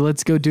 I'd say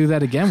let's go do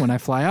that again when I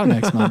fly out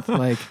next month.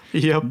 Like,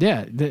 yeah,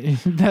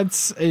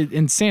 that's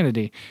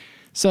insanity.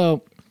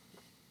 So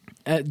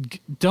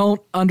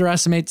don't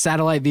underestimate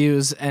satellite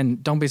views,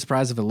 and don't be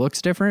surprised if it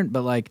looks different,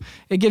 but like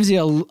it gives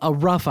you a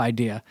rough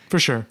idea. For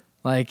sure.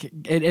 Like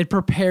it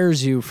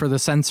prepares you for the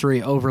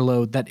sensory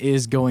overload that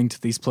is going to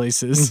these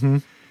places. Mm-hmm.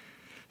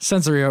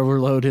 Sensory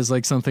overload is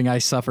like something I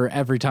suffer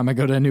every time I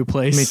go to a new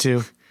place. Me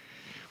too.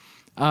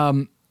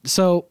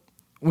 So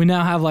we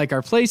now have like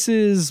our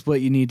places, what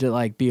you need to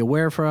like be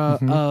aware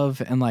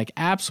of, and like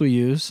apps we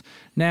use.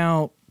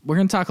 Now we're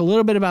going to talk a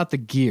little bit about the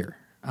gear.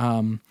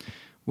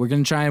 We're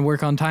going to try and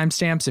work on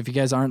timestamps. If you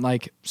guys aren't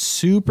like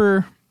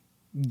super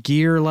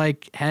gear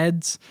like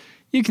heads,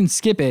 you can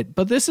skip it,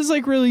 but this is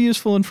like really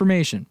useful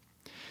information.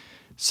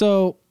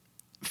 So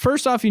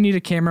first off, you need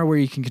a camera where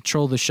you can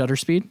control the shutter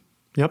speed.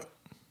 Yep.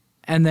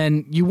 And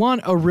then you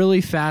want a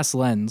really fast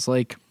lens,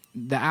 like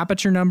the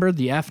aperture number,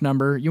 the f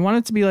number. You want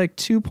it to be like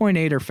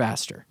 2.8 or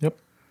faster. Yep.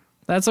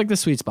 That's like the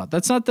sweet spot.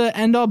 That's not the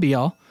end all be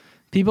all.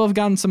 People have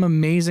gotten some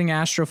amazing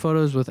astro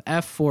photos with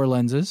f4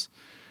 lenses.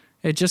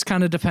 It just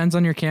kind of depends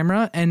on your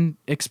camera and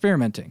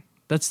experimenting.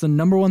 That's the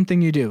number one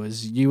thing you do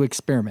is you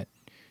experiment.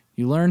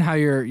 You learn how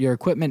your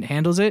equipment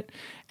handles it,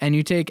 and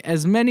you take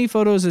as many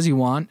photos as you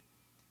want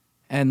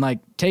and like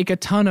take a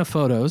ton of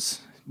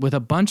photos with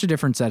a bunch of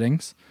different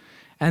settings.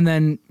 And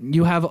then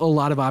you have a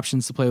lot of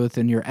options to play with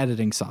in your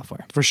editing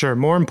software. For sure.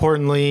 More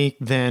importantly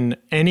than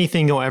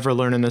anything you'll ever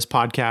learn in this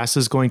podcast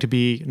is going to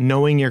be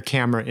knowing your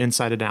camera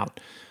inside and out.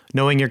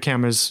 Knowing your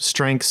camera's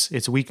strengths,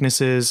 its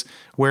weaknesses,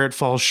 where it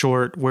falls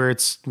short, where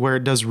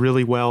it does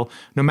really well.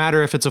 No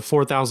matter if it's a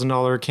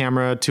 $4,000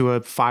 camera to a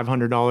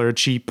 $500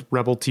 cheap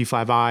Rebel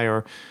T5i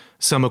or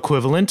some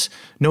equivalent,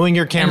 knowing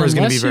your camera is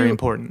going to be very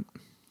important.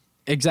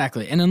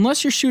 Exactly. And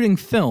unless you're shooting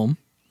film,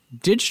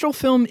 digital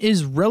film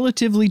is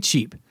relatively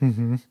cheap.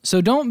 Mm-hmm. So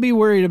don't be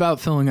worried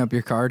about filling up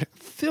your card.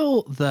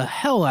 Fill the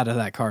hell out of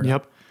that card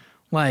up.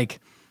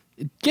 Like,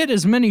 get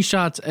as many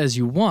shots as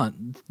you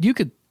want. You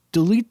could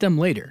delete them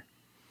later.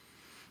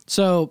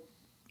 So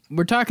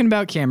we're talking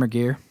about camera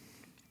gear.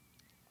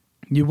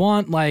 You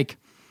want like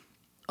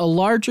a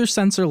larger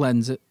sensor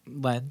lens.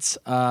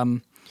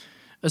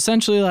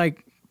 Essentially,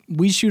 like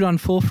we shoot on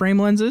full frame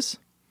lenses.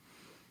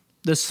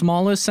 The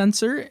smallest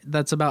sensor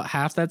that's about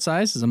half that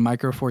size is a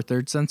micro four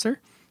thirds sensor.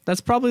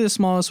 That's probably the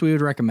smallest we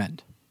would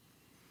recommend.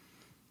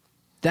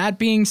 That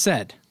being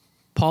said,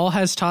 Paul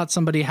has taught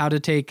somebody how to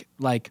take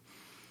like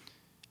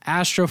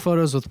astro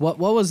photos with what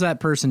was that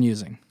person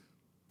using?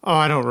 Oh,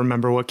 I don't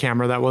remember what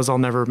camera that was. I'll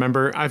never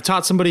remember. I've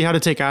taught somebody how to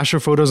take astro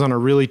photos on a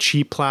really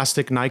cheap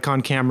plastic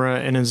Nikon camera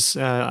and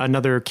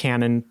another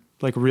Canon,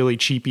 like really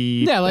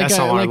cheapy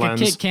SLR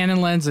lens. A kit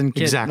Canon lens and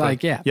kit, exactly.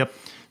 Like, yeah. Yep.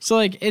 So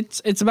like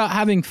it's about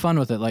having fun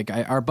with it. Like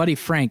our buddy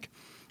Frank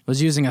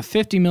was using a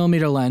 50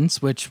 millimeter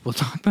lens, which we'll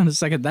talk about in a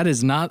second. That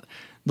is not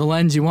the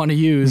lens you want to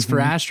use for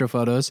astro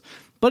photos,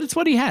 but it's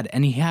what he had,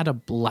 and he had a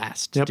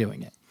blast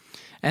doing it.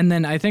 And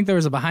then I think there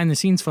was a behind the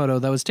scenes photo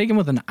that was taken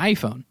with an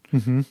iPhone.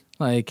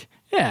 Like,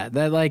 yeah,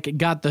 that like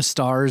got the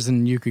stars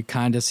and you could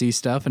kind of see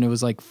stuff, and it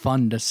was like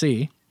fun to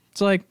see.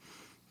 So like,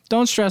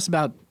 don't stress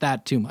about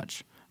that too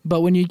much.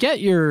 But when you get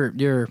your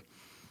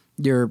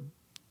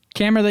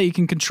camera that you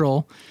can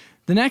control,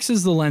 the next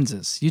is the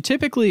lenses. You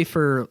typically,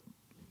 for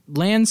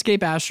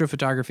landscape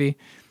astrophotography,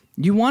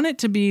 you want it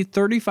to be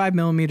 35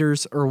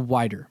 millimeters or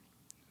wider.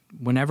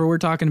 Whenever we're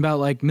talking about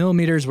like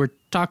millimeters, we're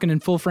talking in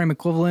full frame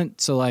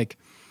equivalent. So like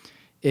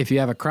if you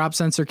have a crop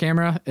sensor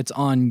camera, it's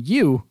on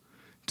you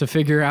to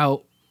figure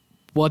out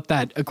what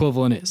that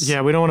equivalent is.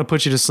 Yeah, we don't want to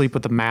put you to sleep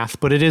with the math,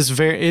 but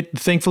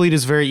thankfully it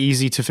is very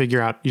easy to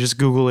figure out. You just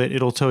Google it,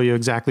 it'll tell you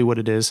exactly what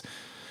it is.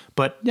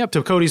 But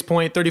to Cody's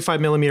point,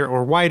 35 millimeter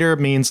or wider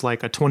means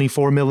like a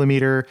 24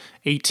 millimeter,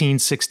 18,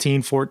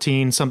 16,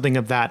 14, something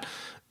of that.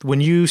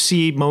 When you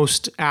see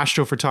most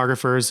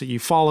astrophotographers that you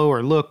follow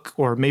or look,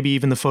 or maybe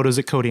even the photos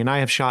that Cody and I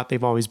have shot,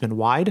 they've always been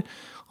wide.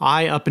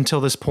 I, up until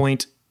this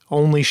point,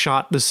 only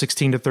shot the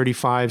 16 to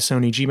 35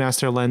 Sony G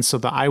Master lens, so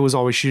that I was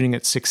always shooting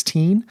at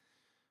 16.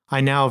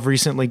 I now have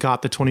recently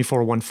got the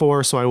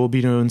 24-1.4, so I will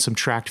be doing some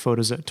tracked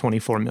photos at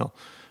 24 mil.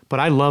 But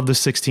I love the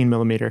 16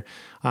 millimeter.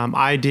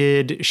 I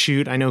did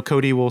shoot, I know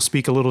Cody will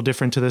speak a little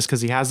different to this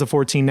because he has the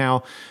 14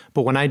 now,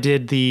 but when I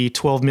did the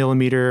 12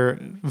 millimeter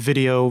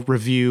video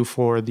review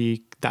for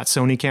that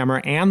Sony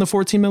camera and the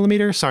 14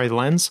 millimeter, the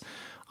lens,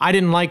 I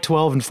didn't like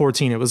 12 and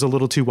 14. It was a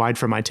little too wide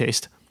for my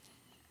taste.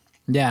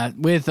 Yeah,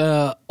 with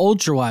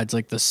ultra wides,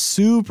 like the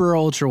super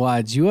ultra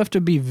wides, you have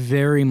to be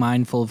very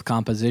mindful of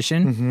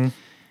composition.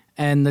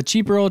 And the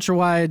cheaper ultra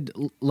wide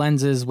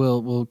lenses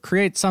will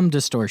create some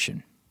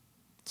distortion.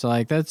 So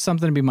like that's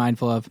something to be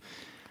mindful of.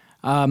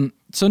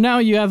 So now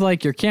you have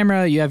like your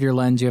camera, you have your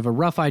lens, you have a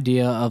rough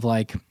idea of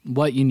like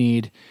what you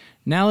need.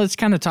 Now let's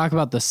kind of talk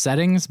about the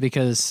settings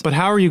because... But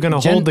how are you going to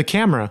hold the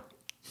camera?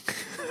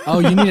 Oh,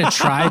 you need a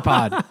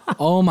tripod.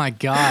 Oh my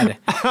God.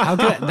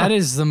 That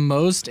is the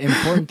most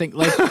important thing.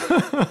 Like,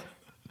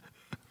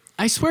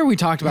 I swear we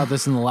talked about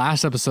this in the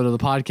last episode of the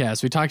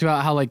podcast. We talked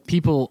about how like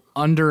people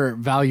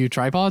undervalue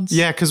tripods.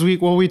 Yeah, because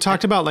we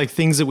talked about like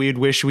things that we'd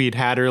wish we'd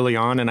had early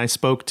on, and I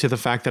spoke to the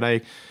fact that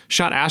I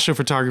shot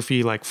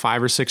astrophotography like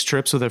 5 or 6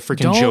 trips with a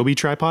freaking Joby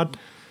tripod.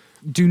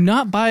 Do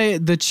not buy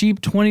the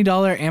cheap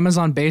 $20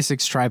 Amazon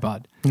Basics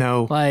tripod.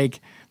 No.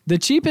 Like the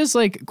cheapest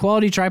like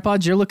quality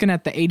tripods, you're looking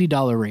at the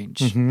 $80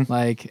 range.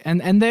 Like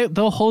and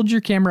they'll hold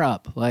your camera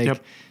up.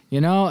 Like you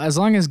know, as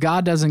long as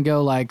God doesn't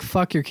go like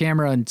fuck your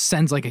camera and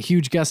sends like a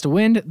huge gust of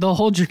wind, they'll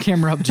hold your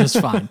camera up just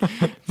fine.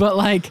 But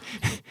like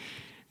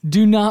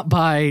do not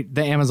buy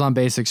the Amazon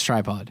Basics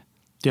tripod.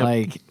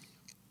 Like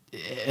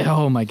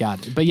oh my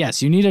God. But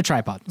yes, you need a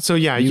tripod. So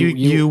yeah,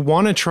 you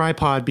want a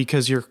tripod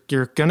because you're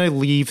going to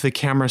leave the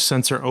camera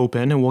sensor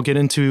open, and we'll get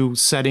into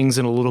settings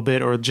in a little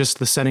bit, or just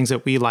the settings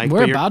that we like.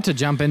 We're about to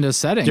jump into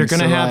settings. You're going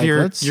to have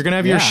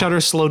your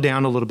shutter slow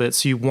down a little bit.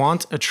 So you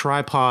want a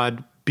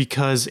tripod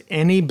because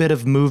any bit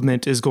of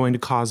movement is going to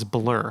cause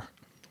blur.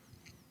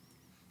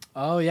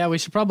 Oh yeah, we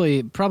should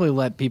probably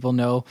let people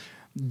know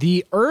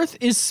the Earth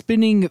is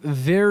spinning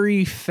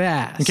very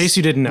fast. In case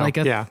you didn't know.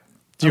 Yeah.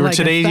 You were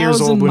today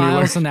years old when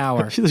miles an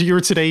hour. You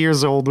were today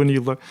years old when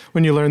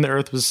you learned the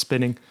Earth was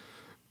spinning.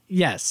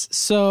 Yes.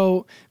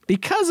 So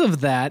because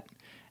of that,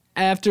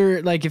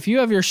 after like if you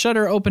have your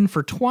shutter open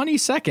for 20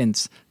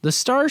 seconds, the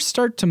stars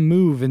start to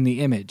move in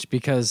the image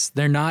because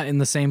they're not in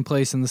the same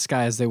place in the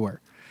sky as they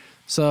were.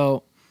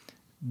 So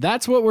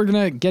that's what we're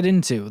gonna get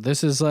into.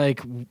 This is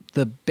like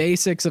the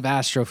basics of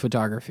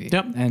astrophotography.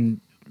 Yep. And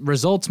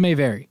results may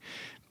vary,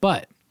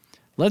 but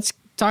let's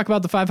talk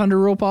about the 500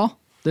 rule, Paul.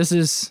 This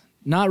is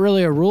not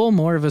really a rule,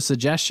 more of a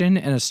suggestion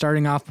and a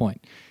starting off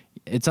point.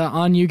 It's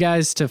on you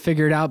guys to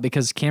figure it out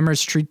because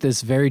cameras treat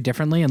this very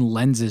differently and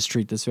lenses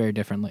treat this very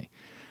differently.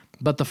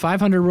 But the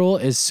 500 rule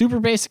is super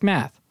basic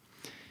math.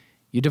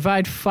 You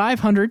divide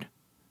 500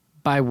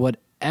 by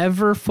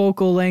whatever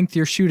focal length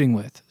you're shooting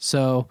with.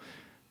 So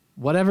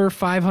whatever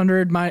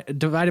 500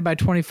 divided by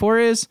 24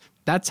 is,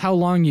 that's how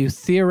long you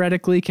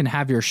theoretically can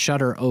have your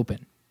shutter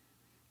open.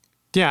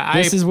 Yeah,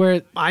 this is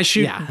where I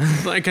shoot. Yeah.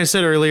 Like I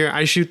said earlier,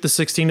 I shoot the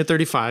 16 to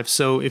 35.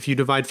 So if you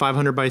divide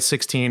 500 by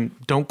 16,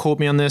 don't quote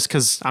me on this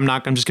because I'm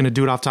just going to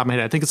do it off the top of my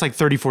head. I think it's like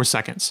 34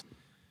 seconds.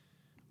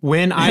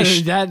 When I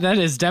that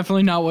is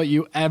definitely not what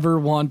you ever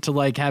want to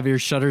like have your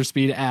shutter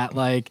speed at.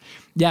 Like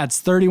Yeah,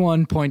 it's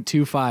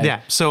 31.25.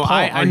 Yeah. So Paul,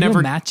 I are never you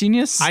a math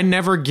genius? I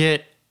never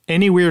get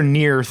anywhere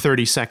near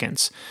 30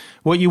 seconds.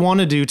 What you want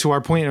to do, to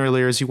our point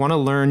earlier, is you want to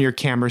learn your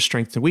camera's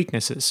strengths and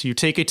weaknesses. You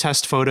take a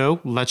test photo.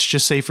 Let's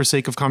just say, for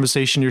sake of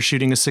conversation, you're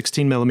shooting a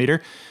 16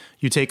 millimeter.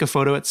 You take a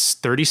photo at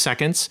 30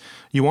 seconds.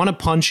 You want to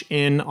punch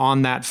in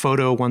on that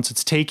photo once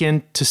it's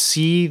taken to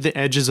see the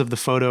edges of the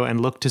photo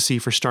and look to see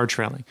for star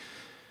trailing.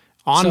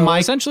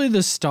 Essentially,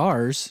 the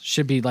stars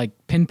should be like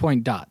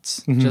pinpoint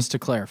dots, just to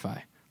clarify.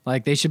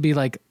 Like they should be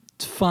like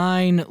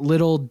fine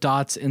little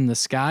dots in the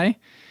sky.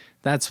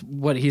 That's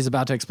what he's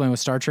about to explain with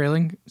star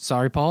trailing.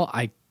 Sorry, Paul.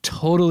 I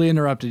totally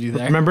interrupted you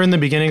there. Remember in the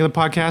beginning of the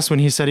podcast when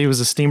he said he was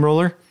a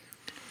steamroller?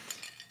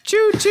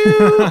 Choo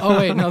choo. Oh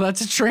wait, no,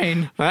 that's a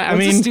train.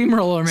 What's a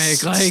steamroller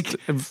make? Like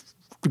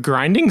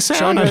grinding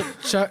sound?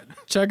 Chugga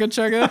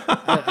chugga.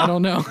 I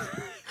don't know.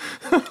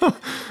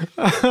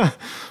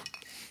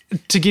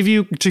 To give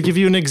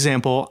you an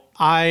example,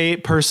 I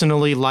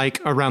personally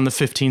like around the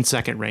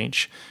 15-second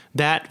range.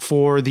 That,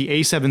 for the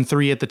A7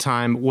 III at the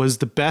time, was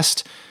the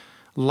best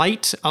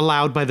light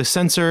allowed by the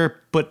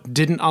sensor, but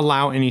didn't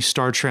allow any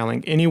star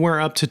trailing. Anywhere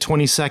up to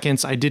 20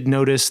 seconds, I did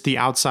notice the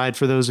outside.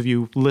 For those of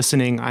you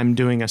listening, I'm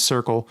doing a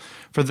circle.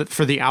 For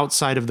the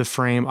outside of the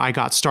frame, I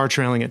got star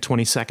trailing at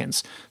 20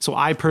 seconds. So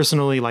I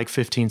personally like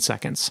 15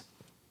 seconds.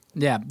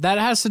 Yeah, that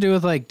has to do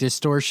with like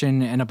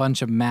distortion and a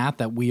bunch of math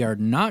that we are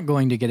not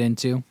going to get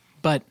into.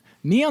 But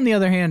me, on the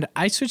other hand,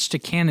 I switched to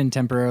Canon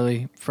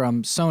temporarily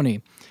from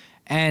Sony,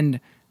 and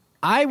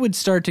I would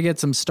start to get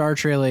some star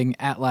trailing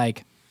at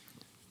like,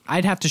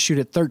 I'd have to shoot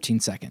at 13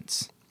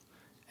 seconds.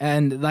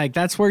 And like,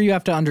 that's where you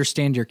have to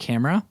understand your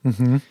camera.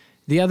 Mm-hmm.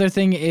 The other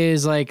thing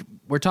is like,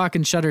 we're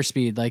talking shutter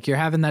speed. Like you're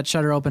having that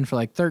shutter open for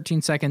like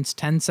 13 seconds,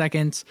 10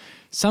 seconds.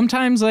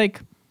 Sometimes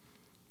like,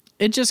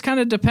 it just kind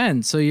of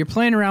depends. So you're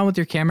playing around with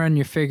your camera and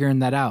you're figuring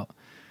that out.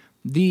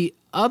 The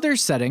other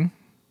setting,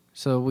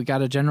 so we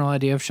got a general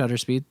idea of shutter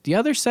speed. The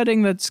other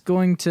setting that's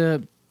going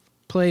to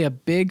play a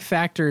big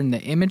factor in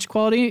the image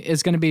quality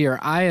is going to be your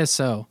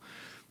ISO,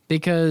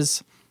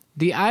 because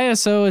the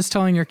ISO is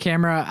telling your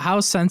camera how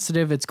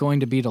sensitive it's going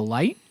to be to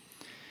light.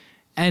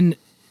 And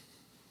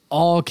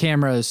all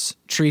cameras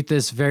treat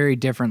this very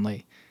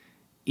differently.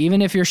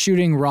 Even if you're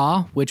shooting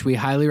RAW, which we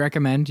highly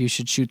recommend, you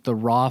should shoot the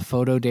RAW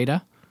photo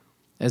data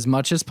as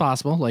much as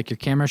possible. Like your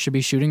camera should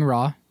be shooting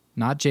RAW,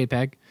 not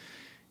JPEG.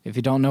 If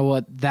you don't know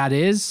what that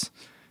is,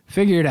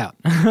 figure it out.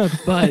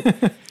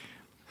 But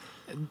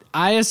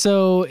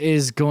ISO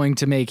is going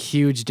to make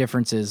huge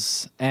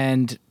differences.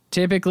 And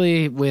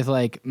typically with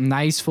like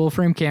nice full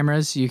frame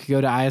cameras, you could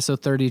go to ISO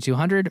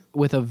 3200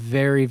 with a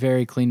very,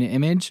 very clean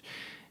image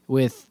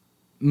with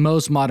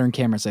most modern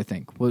cameras, I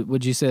think.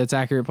 Would you say that's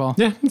accurate, Paul?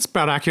 Yeah, it's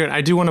about accurate.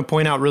 I do want to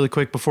point out really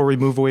quick before we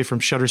move away from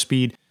shutter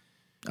speed.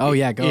 Oh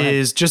yeah, go ahead.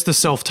 Is just the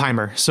self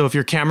timer. So if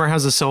your camera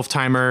has a self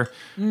timer,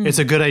 it's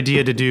a good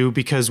idea to do,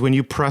 because when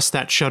you press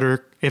that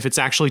shutter, if it's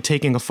actually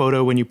taking a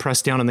photo, when you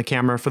press down on the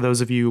camera, for those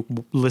of you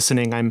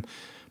listening, I'm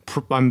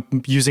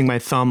using my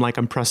thumb like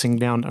I'm pressing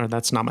down, or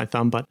that's not my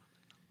thumb, but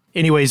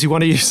anyways, you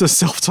want to use a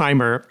self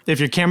timer. If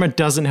your camera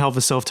doesn't have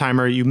a self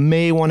timer, you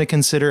may want to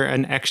consider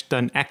an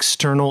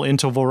external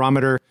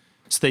intervalometer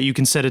so that you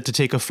can set it to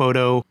take a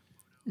photo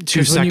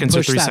 2 seconds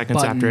or 3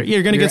 seconds after it.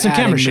 You're going to get some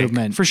camera shake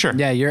movement. For sure.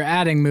 Yeah, you're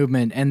adding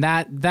movement. And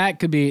that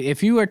could be,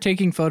 if you are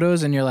taking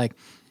photos and you're like,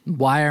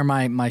 why are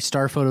my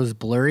star photos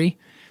blurry?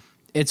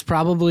 It's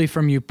probably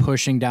from you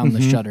pushing down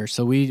the shutter.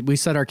 So we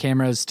set our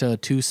cameras to a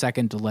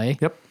 2-second delay.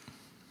 Yep.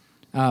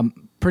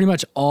 Pretty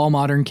much all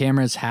modern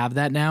cameras have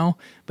that now.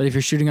 But if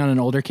you're shooting on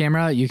an older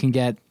camera, you can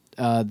get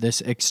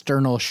this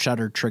external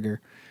shutter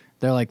trigger.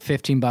 They're like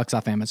 $15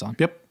 off Amazon.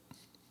 Yep.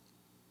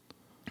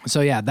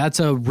 So yeah,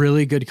 that's a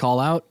really good call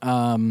out.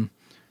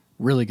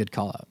 Really good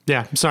call out.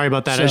 Yeah, sorry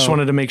about that. I just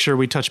wanted to make sure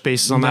we touch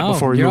bases on that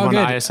before we move on to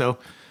ISO.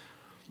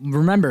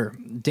 Remember,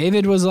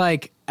 David was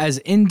like as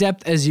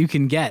in-depth as you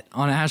can get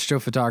on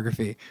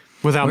astrophotography.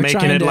 Without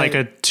making it like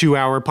a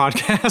 2-hour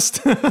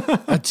podcast.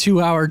 A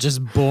 2-hour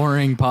just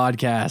boring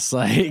podcast.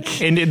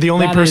 Like, and the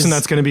only person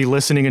that's going to be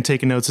listening and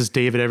taking notes is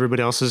David.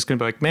 Everybody else is going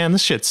to be like, man,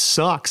 this shit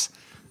sucks.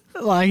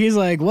 Like, he's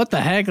like, what the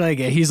heck? Like,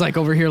 he's like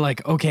over here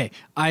like, okay,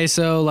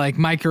 ISO, like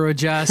micro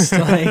adjust.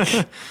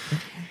 Like,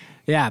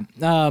 yeah.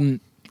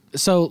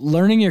 So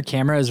learning your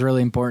camera is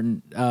really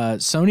important.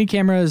 Sony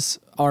cameras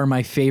are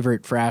my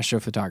favorite for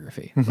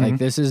astrophotography. Mm-hmm. Like,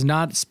 this is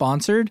not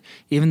sponsored,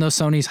 even though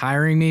Sony's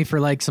hiring me for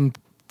like some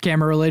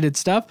camera related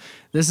stuff.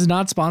 This is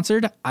not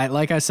sponsored.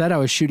 Like I said, I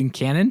was shooting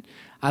Canon.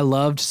 I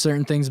loved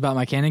certain things about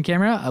my Canon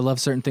camera. I love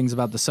certain things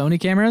about the Sony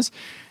cameras.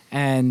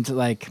 And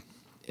like,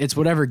 it's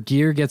whatever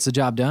gear gets the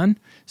job done.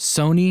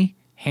 Sony,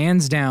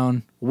 hands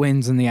down,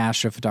 wins in the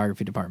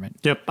astrophotography department.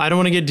 Yep. I don't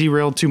want to get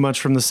derailed too much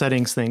from the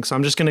settings thing, so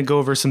I'm just going to go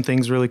over some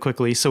things really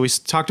quickly. So we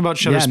talked about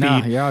shutter speed. No,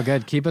 you're all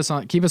good. Keep us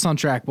on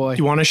track, boy.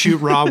 You want to shoot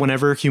RAW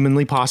whenever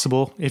humanly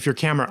possible. If your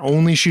camera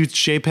only shoots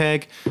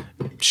JPEG,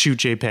 shoot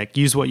JPEG.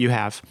 Use what you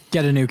have.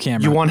 Get a new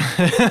camera. You want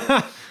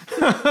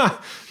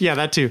Yeah,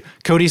 that too.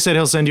 Cody said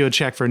he'll send you a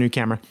check for a new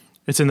camera.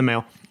 It's in the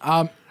mail.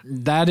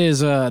 That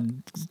is a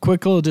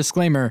quick little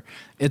disclaimer.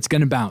 It's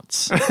going to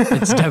bounce.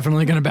 It's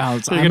definitely going to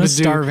bounce. I'm a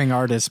starving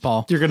artist,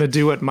 Paul. You're going to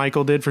do what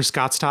Michael did for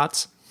Scott's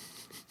Tots?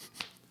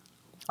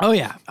 Oh,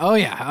 yeah.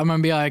 I'm going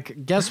to be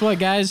like, guess what,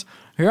 guys?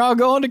 You're all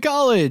going to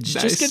college.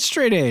 Nice. Just get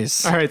straight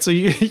A's. All right. So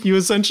you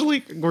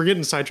essentially, we're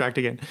getting sidetracked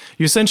again.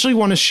 You essentially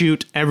want to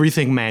shoot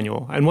everything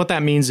manual. And what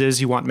that means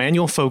is you want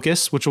manual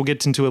focus, which we'll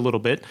get into a little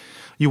bit.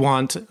 You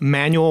want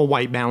manual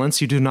white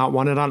balance. You do not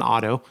want it on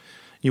auto.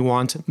 You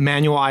want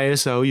manual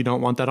ISO. You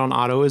don't want that on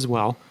auto as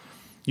well.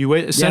 You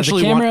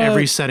essentially want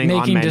every setting on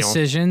manual. Making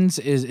decisions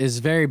is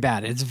very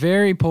bad. It's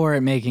very poor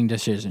at making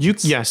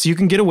decisions. Yes, you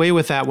can get away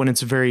with that when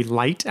it's very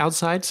light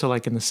outside, so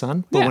like in the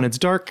sun. But when it's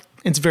dark,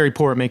 it's very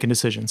poor at making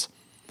decisions.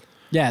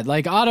 Yeah,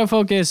 like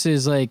autofocus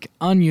is like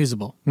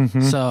unusable.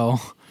 Mm-hmm. So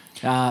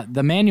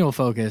the manual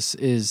focus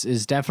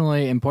is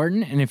definitely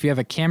important. And if you have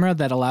a camera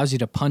that allows you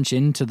to punch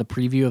into the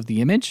preview of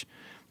the image,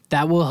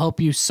 that will help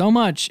you so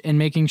much in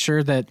making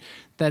sure that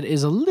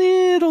is a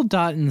little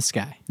dot in the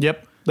sky.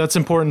 Yep. That's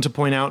important to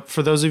point out.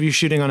 For those of you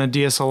shooting on a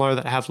DSLR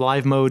that have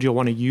live mode, you'll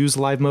want to use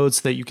live mode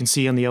so that you can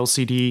see on the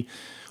LCD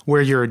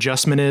where your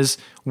adjustment is.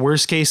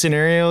 Worst case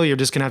scenario, you're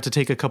just going to have to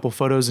take a couple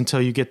photos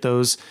until you get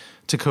those.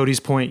 To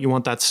Cody's point, you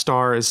want that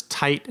star as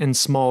tight and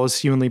small as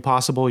humanly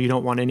possible. You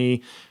don't want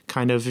any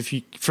kind of,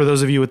 for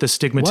those of you with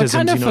astigmatism,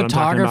 you know what I'm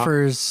talking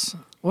about.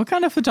 What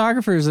kind of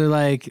photographers are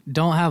like,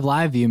 don't have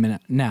live view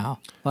now?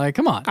 Like,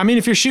 come on. I mean,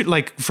 if you're shooting,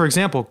 like, for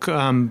example,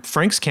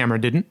 Frank's camera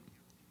didn't.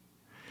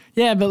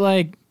 Yeah, but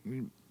like,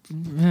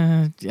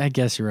 I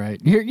guess you're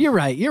right. You're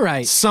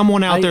right.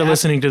 Someone out there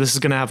listening to this is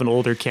going to have an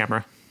older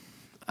camera.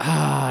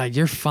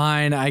 You're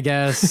fine, I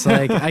guess.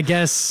 Like, I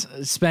guess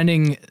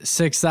spending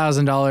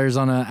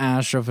 $6,000 on an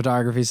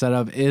astrophotography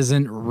setup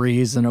isn't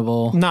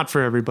reasonable. Not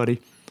for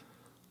everybody.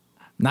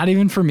 Not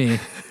even for me.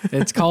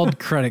 It's called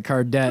credit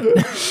card debt.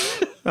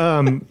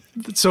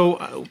 So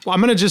I'm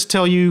going to just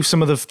tell you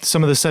some of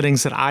the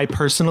settings that I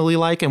personally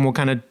like, and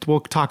we'll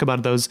talk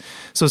about those.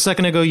 So a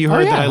second ago you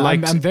heard that I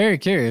liked. I'm very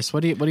curious.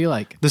 What do you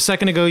like? The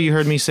second ago you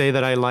heard me say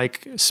that I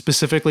like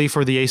specifically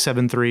for the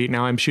A7 III.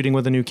 Now I'm shooting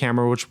with a new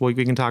camera, which we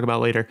can talk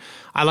about later.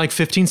 I like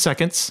 15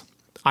 seconds,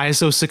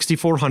 ISO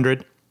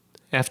 6400,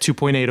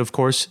 f2.8 of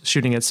course,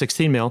 shooting at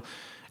 16 mil,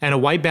 and a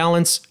white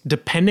balance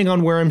depending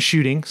on where I'm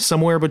shooting,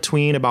 somewhere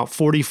between about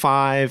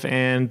 45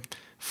 and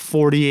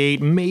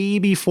 48,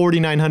 maybe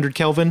 4900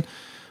 Kelvin.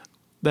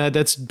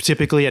 That's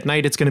typically at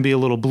night. It's going to be a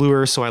little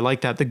bluer, so I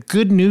like that. The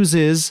good news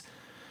is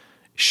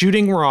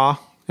shooting raw,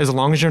 as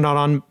long as you're not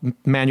on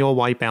manual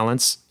white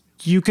balance,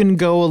 you can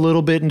go a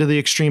little bit into the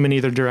extreme in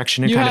either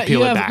direction and kind of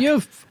peel it back. You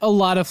have a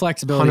lot of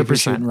flexibility 100%. For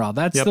shooting raw.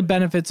 That's the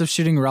benefits of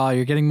shooting raw.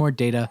 You're getting more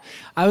data.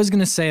 I was going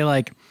to say,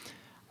 like,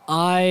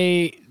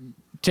 I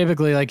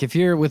typically, like, if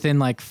you're within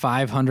like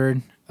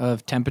 500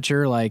 of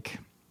temperature, like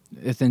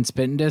within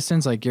spitting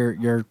distance, like you're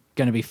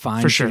going to be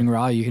fine shooting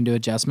raw. You can do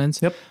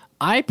adjustments. Yep.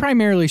 I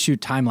primarily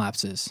shoot time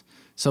lapses.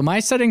 So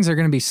my settings are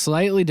going to be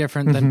slightly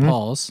different than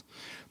Paul's.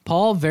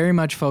 Paul very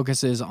much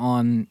focuses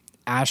on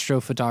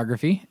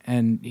astrophotography,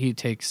 and he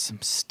takes some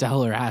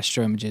stellar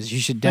astro images. You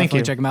should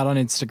definitely check him out on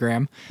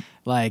Instagram.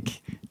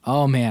 Like,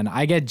 oh man,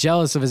 I get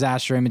jealous of his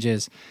astro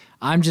images.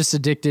 I'm just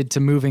addicted to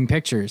moving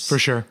pictures. For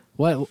sure.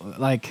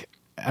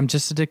 I'm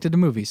just addicted to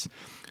movies.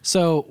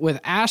 So with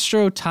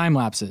astro time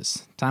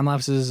lapses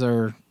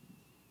are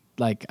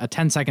like a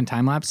 10-second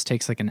time lapse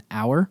takes like an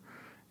hour.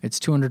 It's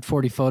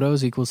 240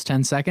 photos equals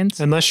 10 seconds.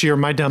 Unless you're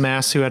my dumb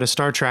ass who had a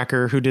star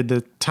tracker who did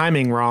the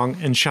timing wrong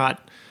and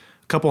shot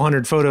a couple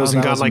hundred photos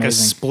and got like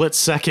amazing. A split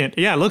second.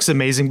 Yeah, it looks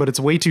amazing, but it's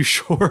way too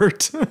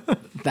short.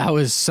 That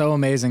was so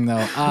amazing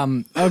though.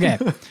 Okay.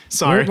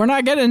 Sorry. We're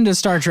not getting into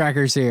star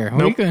trackers here.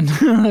 Nope. We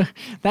can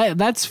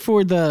that's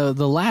for the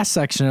last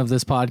section of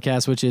this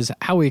podcast, which is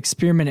how we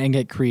experiment and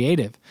get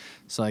creative.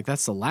 So like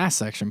that's the last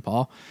section,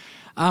 Paul.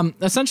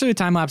 Essentially with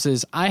time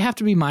lapses, I have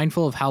to be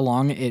mindful of how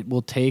long it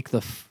will take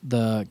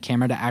the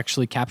camera to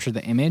actually capture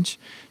the image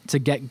to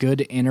get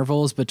good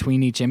intervals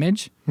between each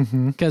image.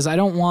 Because I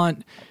don't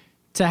want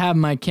to have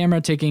my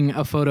camera taking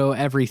a photo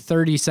every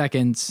 30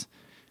 seconds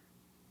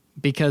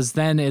because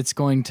then it's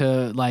going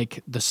to,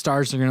 like, the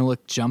stars are going to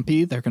look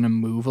jumpy. They're going to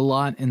move a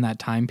lot in that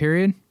time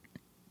period.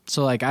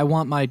 So like I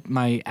want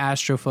my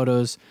astro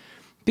photos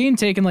being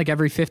taken like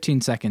every 15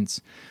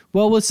 seconds.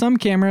 Well, with some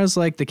cameras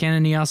like the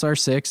Canon EOS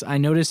R6, I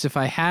noticed if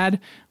I had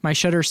my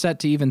shutter set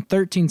to even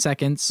 13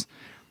 seconds,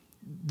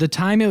 the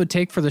time it would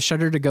take for the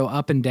shutter to go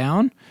up and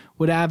down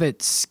would have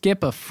it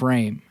skip a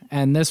frame.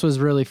 And this was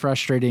really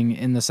frustrating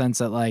in the sense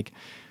that like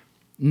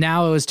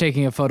now it was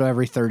taking a photo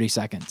every 30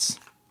 seconds.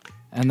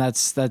 And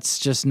that's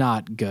just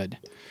not good.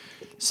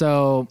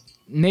 So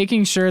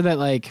making sure that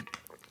like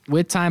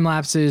with time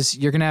lapses,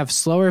 you're going to have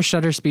slower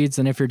shutter speeds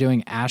than if you're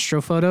doing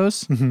astro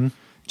photos.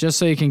 Just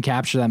so you can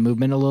capture that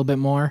movement a little bit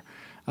more.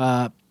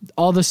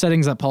 All the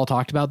settings that Paul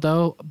talked about,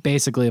 though,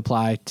 basically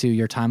apply to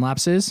your time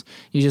lapses.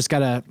 You just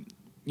gotta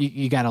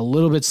you got a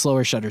little bit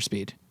slower shutter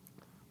speed,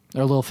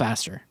 or a little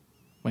faster.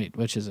 Wait,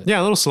 which is it?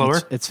 Yeah, a little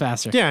slower. It's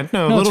faster. Yeah,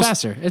 it's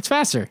faster. It's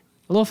faster.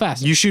 A little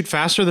faster. You shoot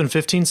faster than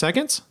 15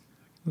 seconds?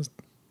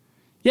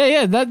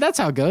 Yeah, that's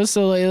how it goes.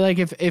 So like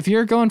if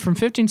you're going from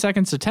 15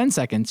 seconds to 10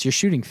 seconds, you're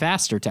shooting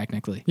faster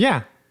technically.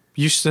 Yeah.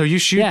 You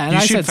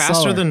shoot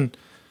faster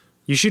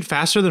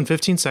than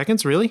 15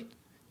 seconds, really?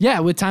 Yeah,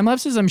 with time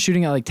lapses I'm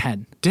shooting at like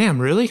 10. Damn,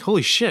 really?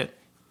 Holy shit.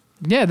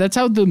 Yeah, that's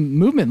how the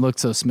movement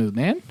looks so smooth,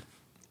 man.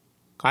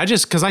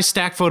 Cuz I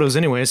stack photos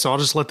anyway, so I'll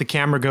just let the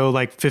camera go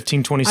like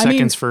 15 20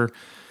 seconds for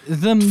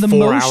the 4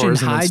 motion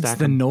hours hides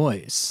the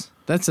noise.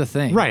 That's the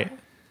thing. Right.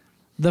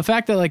 The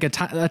fact that like a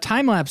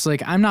time lapse,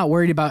 like I'm not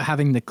worried about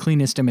having the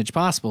cleanest image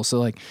possible. So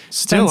like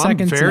still 10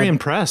 seconds I'm very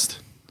impressed.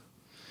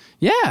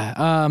 Yeah,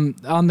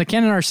 on the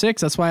Canon R6,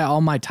 that's why all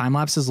my time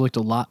lapses looked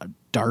a lot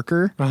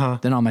darker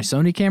than on my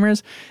Sony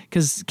cameras,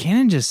 because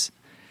Canon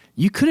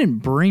you couldn't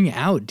bring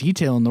out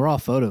detail in the raw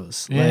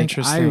photos. Like,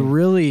 interesting. I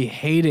really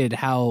hated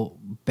how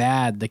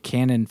bad the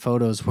Canon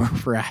photos were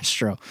for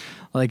Astro,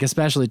 like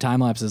especially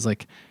time lapses.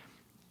 Like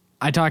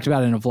I talked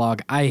about it in a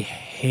vlog, I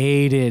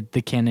hated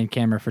the Canon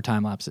camera for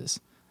time lapses.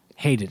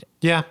 Hated it.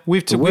 Yeah,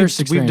 we've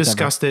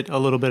discussed it a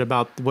little bit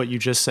about what you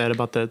just said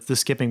about the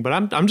skipping, but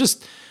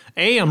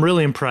I'm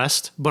really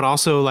impressed, but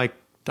also like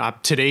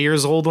today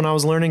years old when I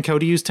was learning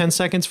Cody used 10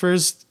 seconds for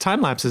his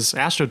time lapses,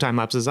 Astro time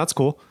lapses. That's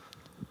cool.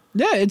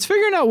 Yeah, it's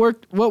figuring out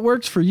what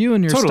works for you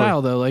and your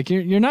style though. Like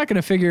you're not going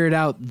to figure it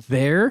out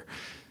there.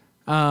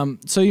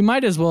 So you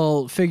might as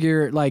well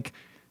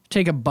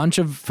take a bunch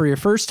for your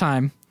first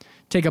time,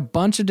 take a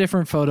bunch of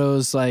different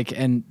photos,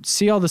 and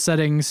see all the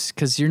settings,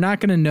 because you're not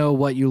going to know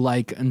what you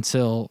like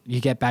until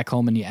you get back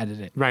home and you edit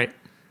it. Right.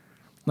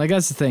 Like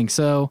that's the thing.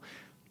 So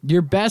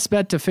your best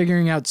bet to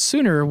figuring out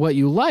sooner what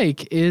you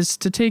like is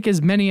to take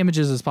as many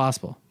images as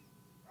possible.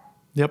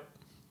 Yep.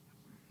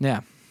 Yeah.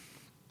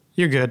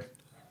 You're good.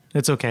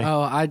 It's okay.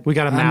 Oh, we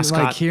got a mascot.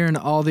 I'm like hearing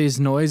all these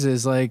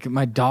noises. Like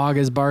my dog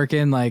is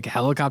barking. Like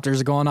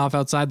helicopters are going off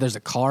outside. There's a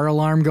car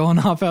alarm going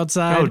off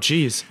outside. Oh,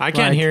 geez. I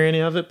can't hear any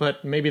of it,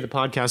 but maybe the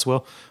podcast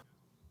will.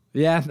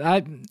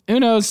 Yeah.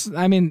 Who knows?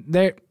 I mean,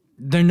 they're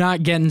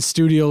not getting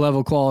studio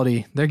level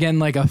quality. They're getting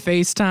like a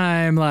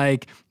FaceTime,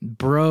 like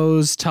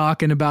bros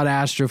talking about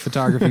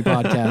astrophotography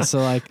podcast. So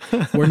like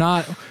we're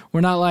not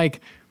like,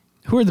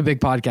 who are the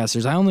big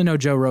podcasters? I only know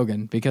Joe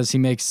Rogan because he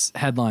makes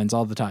headlines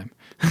all the time.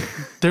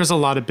 There's a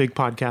lot of big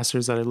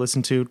podcasters that I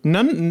listen to.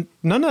 None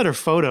that are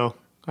photo.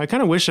 I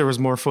kind of wish there was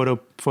more photo.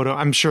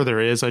 I'm sure there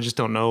is. I just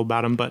don't know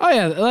about them. But oh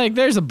yeah, like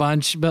there's a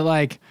bunch. But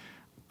like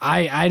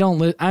I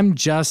don't. I'm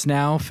just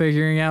now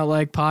figuring out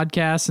like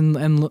podcasts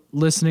and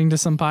listening to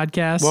some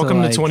podcasts.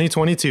 Welcome to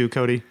 2022,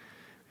 Cody.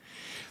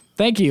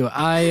 Thank you.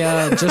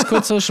 I just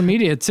quit social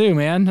media too,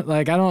 man.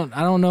 Like I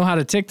don't know how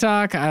to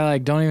TikTok. I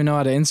don't even know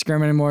how to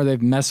Instagram anymore.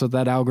 They've messed with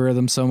that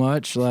algorithm so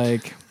much.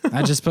 Like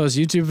I just post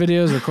YouTube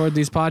videos, record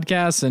these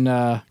podcasts, and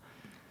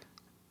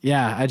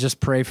I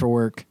just pray for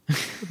work.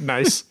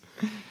 Nice.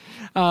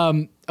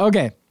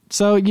 Okay.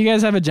 So you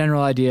guys have a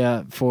general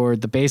idea for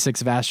the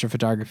basics of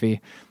astrophotography.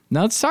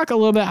 Now let's talk a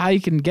little bit how you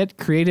can get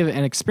creative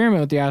and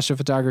experiment with your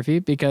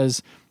astrophotography,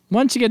 because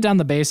once you get down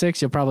the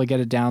basics, you'll probably get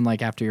it down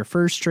like after your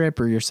first trip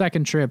or your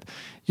second trip.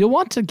 You'll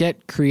want to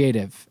get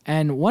creative.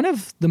 And one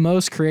of the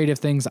most creative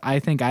things I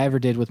think I ever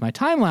did with my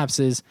time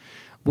lapses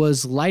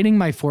was lighting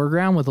my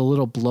foreground with a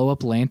little blow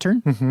up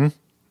lantern. Mm-hmm.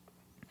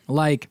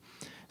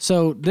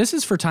 So this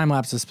is for time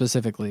lapses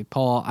specifically.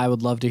 Paul, I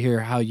would love to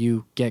hear how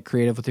you get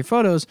creative with your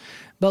photos,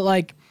 but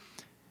like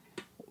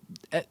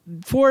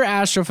for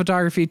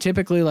astrophotography,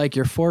 typically like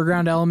your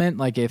foreground element,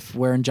 like if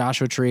we're in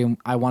Joshua Tree and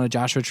I want a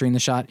Joshua Tree in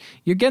the shot,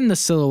 you're getting the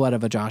silhouette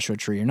of a Joshua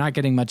Tree. You're not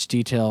getting much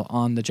detail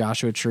on the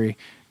Joshua Tree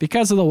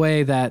because of the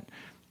way that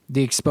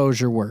the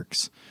exposure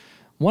works.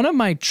 One of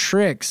my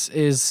tricks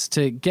is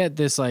to get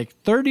this like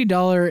 $30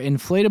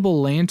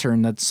 inflatable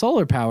lantern that's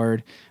solar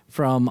powered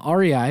from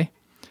REI.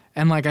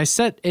 And like I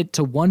set it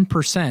to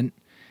 1%,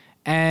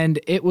 and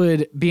it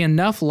would be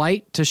enough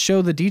light to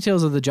show the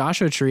details of the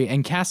Joshua Tree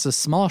and cast a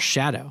small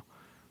shadow.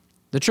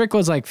 The trick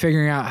was like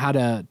figuring out how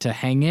to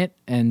hang it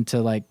and to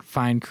like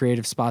find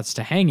creative spots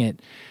to hang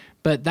it.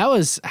 But that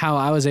was how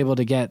I was able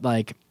to get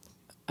like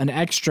an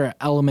extra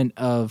element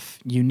of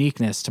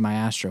uniqueness to my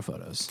astro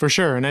photos. For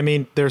sure. And I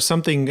mean, there's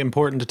something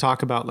important to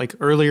talk about. Like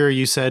earlier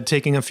you said,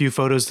 taking a few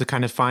photos to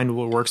kind of find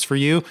what works for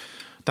you.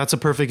 That's a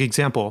perfect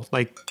example.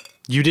 Like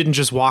you didn't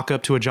just walk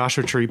up to a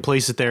Joshua Tree,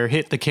 place it there,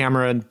 hit the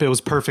camera, and it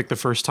was perfect the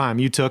first time.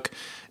 You took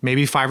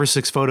maybe 5 or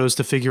 6 photos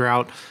to figure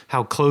out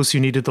how close you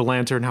needed the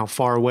lantern, how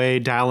far away,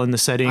 dial in the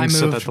settings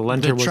so that the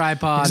lantern was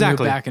tripod,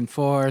 exactly move back and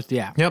forth.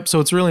 Yeah. Yep. So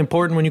it's really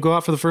important when you go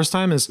out for the first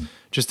time is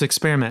just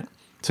experiment.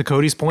 To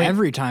Cody's point,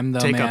 every time though,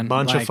 take a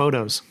bunch of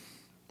photos.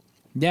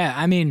 Yeah,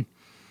 I mean,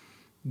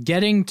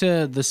 getting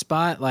to the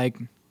spot, like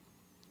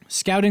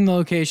scouting the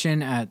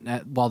location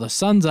at while the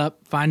sun's up,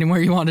 finding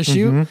where you want to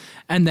shoot,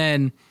 and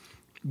then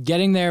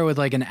getting there with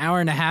like an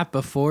hour and a half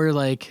before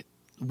like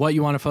what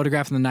you want to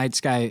photograph in the night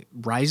sky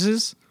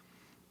rises.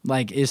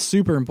 like is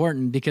super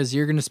important because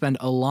you're going to spend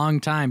a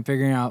long time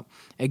figuring out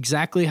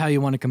exactly how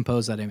you want to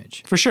compose that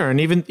image. For sure. And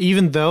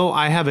even though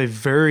I have a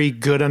very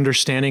good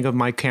understanding of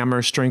my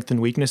camera's strength and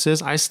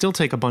weaknesses, I still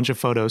take a bunch of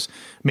photos.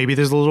 Maybe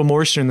there's a little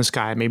moisture in the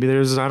sky. Maybe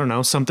there's, I don't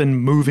know, something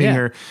moving,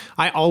 or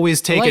I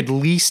always take at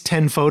least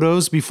 10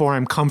 photos before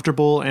I'm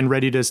comfortable and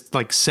ready to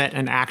like set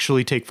and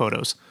actually take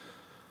photos.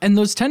 And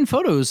those 10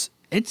 photos,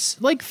 it's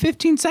like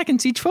 15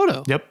 seconds each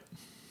photo. Yep.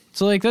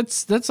 So like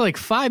that's like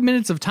 5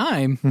 minutes of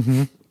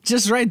time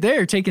just right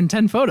there taking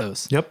 10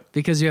 photos. Yep.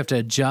 Because you have to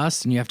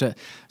adjust and you have to,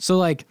 so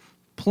like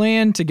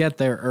plan to get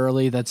there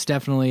early. That's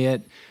definitely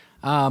it.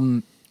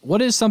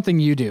 What is something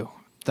you do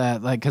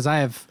that like, cause I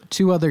have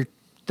 2 other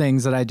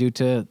things that I do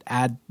to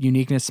add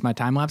uniqueness to my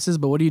time lapses,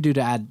 but what do you do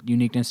to add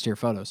uniqueness to your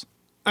photos?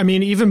 I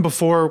mean, even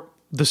before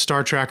the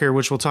Star Tracker,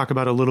 which we'll talk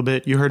about a little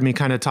bit, you heard me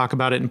kind of talk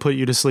about it and put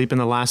you to sleep in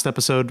the last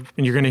episode,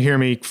 and you're going to hear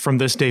me from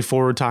this day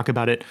forward talk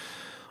about it.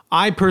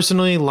 I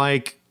personally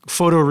like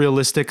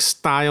photorealistic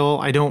style.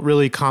 I don't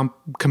really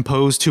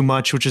compose too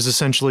much, which is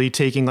essentially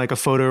taking like a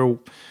photo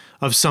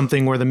of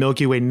something where the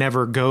Milky Way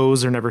never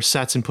goes or never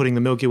sets and putting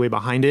the Milky Way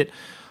behind it.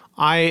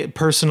 I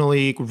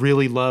personally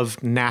really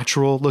love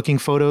natural looking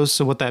photos.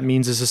 So what that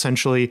means is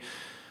essentially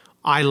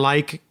I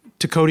like,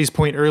 to Cody's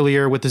point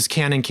earlier, with this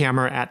Canon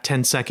camera at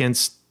 10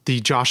 seconds, the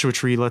Joshua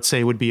tree, let's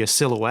say, would be a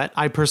silhouette.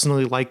 I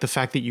personally like the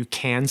fact that you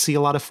can see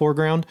a lot of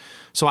foreground.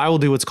 So I will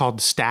do what's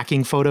called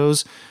stacking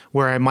photos,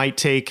 where I might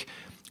take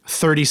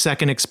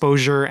 30-second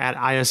exposure at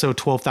ISO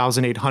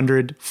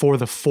 12,800 for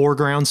the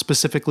foreground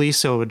specifically.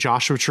 So a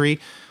Joshua tree,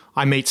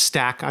 I might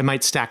stack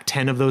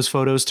 10 of those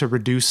photos to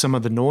reduce some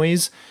of the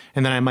noise.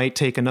 And then I might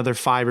take another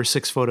 5 or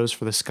 6 photos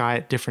for the sky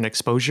at different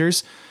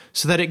exposures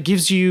so that it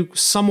gives you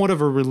somewhat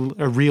of a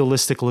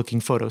realistic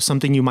looking photo,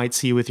 something you might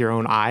see with your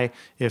own eye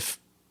if,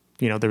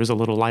 you know, there was a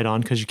little light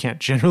on, because you can't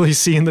generally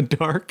see in the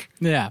dark.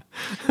 Yeah.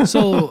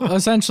 So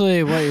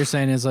essentially what you're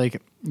saying is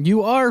like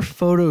you are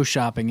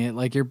photoshopping it,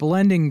 like you're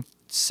blending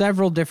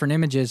several different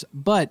images,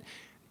 but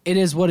it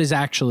is what is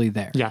actually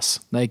there.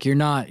 Yes. Like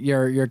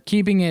you're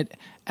keeping it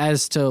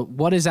as to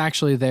what is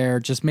actually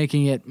there, just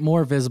making it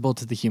more visible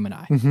to the human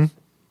eye. Mm-hmm.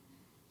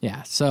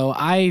 Yeah. So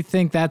I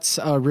think that's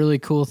a really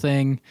cool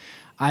thing.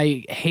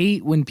 I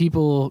hate when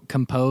people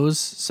compose.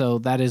 So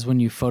that is when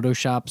you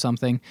Photoshop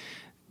something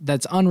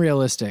that's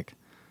unrealistic.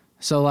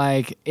 So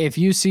like if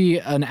you see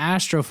an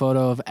astro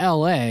photo of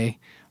LA,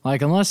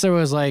 like unless there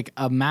was like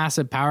a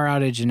massive power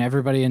outage and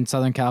everybody in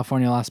Southern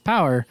California lost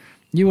power,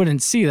 you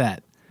wouldn't see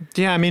that.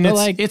 Yeah, I mean,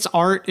 it's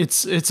art,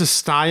 it's a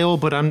style,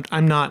 but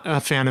I'm not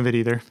a fan of it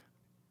either.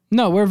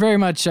 No, we're very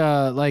much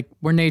like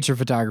we're nature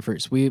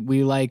photographers. We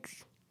like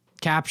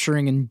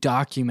capturing and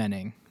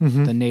documenting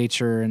the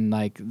nature and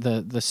like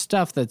the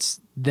stuff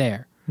that's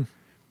there.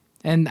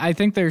 And I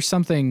think there's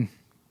something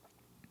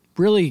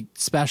really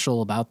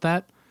special about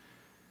that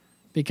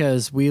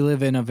because we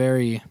live in a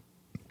very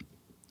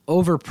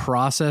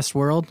over-processed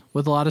world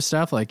with a lot of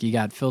stuff. Like you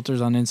got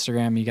filters on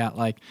Instagram, you got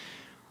like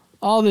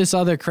all this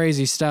other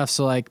crazy stuff.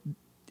 So like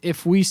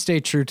if we stay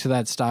true to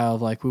that style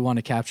of like we want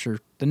to capture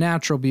the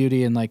natural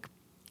beauty and like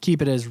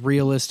keep it as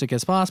realistic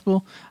as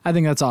possible, I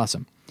think that's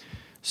awesome.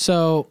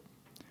 So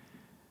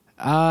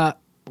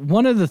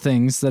one of the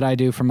things that I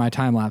do for my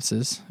time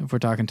lapses, if we're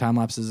talking time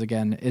lapses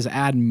again, is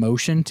add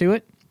motion to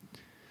it.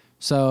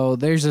 So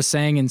there's a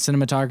saying in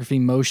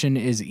cinematography, motion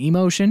is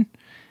emotion,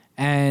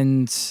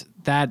 and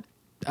that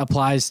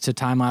applies to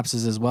time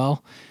lapses as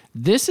well.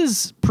 This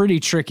is pretty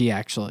tricky,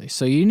 actually.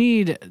 So you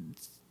need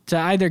to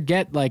either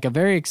get like a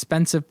very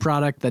expensive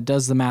product that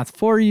does the math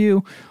for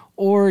you,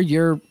 or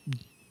you're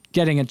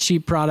getting a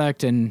cheap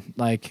product and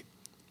like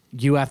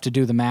you have to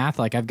do the math.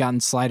 Like I've gotten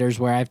sliders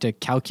where I have to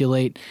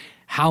calculate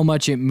how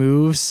much it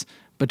moves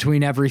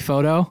between every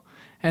photo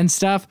and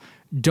stuff.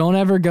 Don't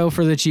ever go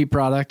for the cheap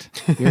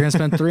product. You're going to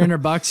spend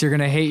 $300. You're going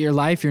to hate your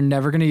life. You're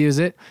never going to use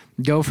it.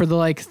 Go for the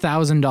like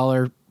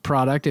 $1,000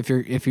 product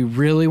if you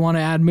really want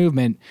to add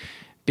movement,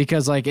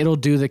 because like it'll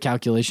do the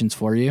calculations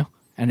for you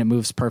and it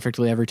moves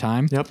perfectly every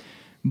time. Yep.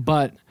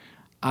 But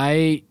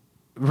I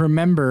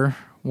remember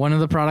one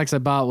of the products I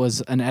bought was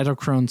an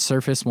Edelkrone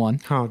Surface One.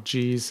 Oh,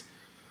 geez.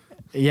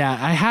 Yeah,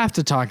 I have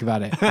to talk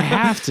about it. I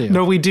have to.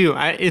 No, we do.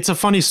 It's a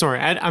funny story.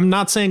 I'm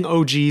not saying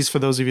OGs for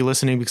those of you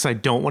listening because I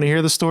don't want to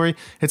hear the story.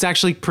 It's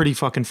actually pretty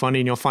fucking funny,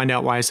 and you'll find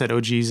out why I said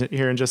OGs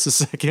here in just a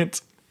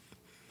second.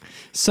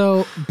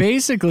 So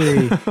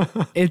basically,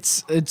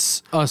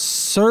 it's a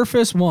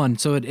Surface One.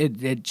 So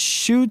it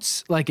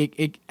shoots, like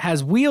it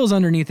has wheels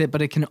underneath it,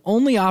 but it can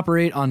only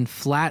operate on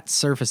flat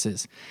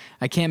surfaces.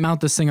 I can't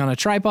mount this thing on a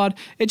tripod.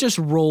 It just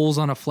rolls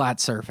on a flat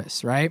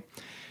surface, right?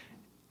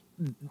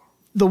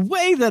 The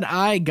way that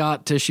I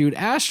got to shoot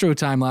astro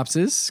time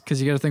lapses, because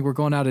you got to think we're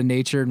going out in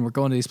nature and we're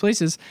going to these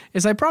places,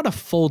 is I brought a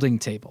folding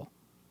table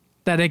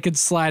that it could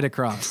slide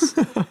across.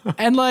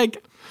 And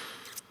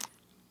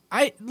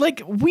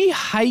we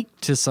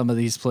hiked to some of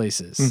these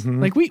places.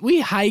 Mm-hmm. Like we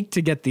hiked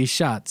to get these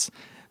shots.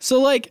 So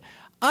like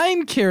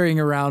I'm carrying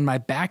around my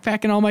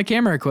backpack and all my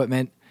camera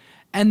equipment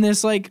and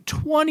this like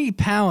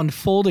 20-pound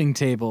folding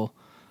table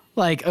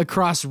like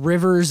across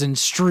rivers and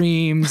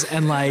streams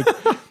and like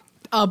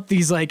up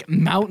these like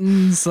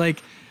mountains.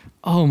 Like,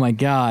 oh my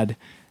God.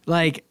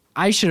 Like,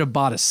 I should have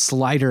bought a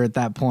slider at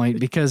that point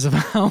because of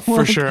how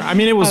For sure. I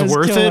mean, it was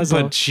worth it,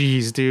 but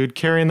geez, dude,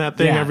 carrying that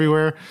thing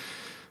everywhere.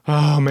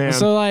 Oh man.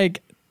 So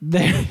like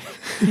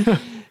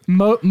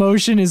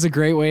motion is a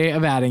great way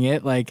of adding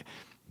it. Like,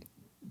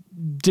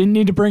 didn't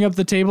need to bring up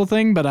the table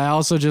thing, but I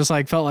also just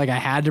like felt like I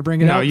had to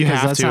bring it up. No, you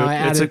have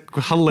to. It's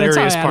a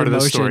hilarious part of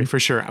the story for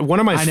sure. One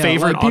of my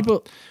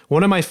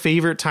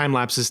favorite time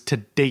lapses to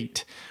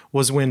date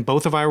was when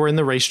both of us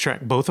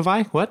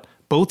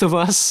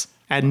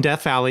at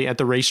Death Valley at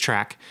the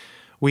racetrack.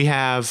 We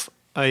have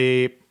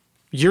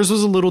yours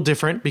was a little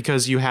different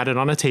because you had it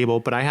on a table,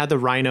 but I had the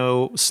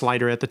Rhino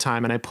slider at the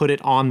time and I put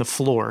it on the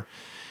floor,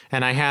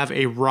 and I have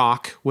a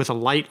rock with a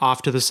light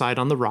off to the side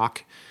on the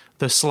rock.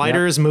 The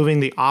slider is moving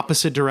the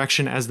opposite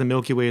direction as the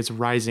Milky Way is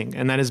rising.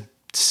 And that is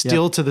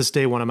still to this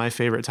day one of my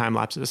favorite time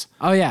lapses.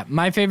 Oh, yeah.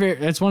 My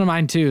favorite. It's one of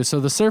mine, too. So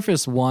the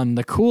Surface One,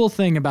 the cool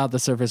thing about the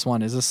Surface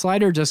One is the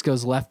slider just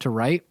goes left to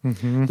right.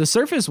 Mm-hmm. The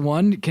Surface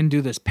One can do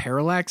this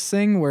parallax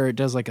thing where it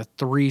does like a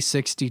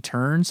 360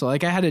 turn. So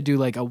like I had to do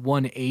like a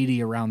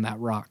 180 around that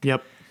rock.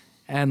 Yep.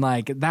 And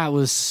like that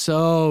was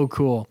so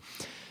cool.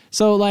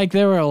 So, like,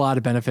 there were a lot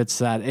of benefits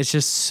to that. It's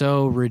just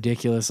so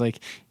ridiculous. Like,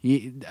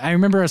 I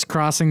remember us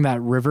crossing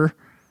that river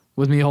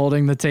with me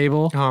holding the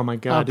table. Oh, my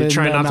God. You're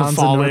trying not to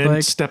fall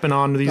in, stepping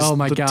on these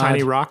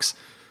tiny rocks.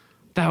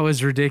 That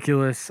was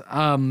ridiculous.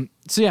 So,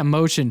 yeah,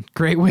 motion.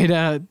 Great way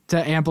to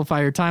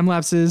amplify your time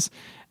lapses.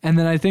 And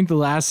then I think the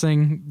last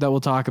thing that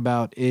we'll talk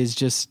about is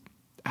just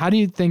how do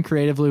you think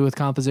creatively with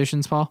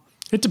compositions, Paul?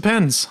 It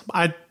depends.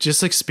 I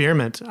just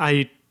experiment.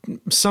 I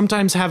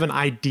sometimes have an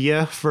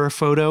idea for a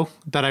photo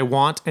that I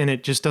want and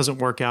it just doesn't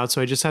work out.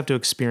 So I just have to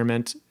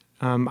experiment.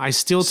 I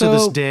still to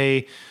this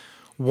day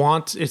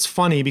it's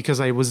funny because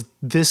I was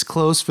this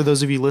close. For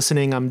those of you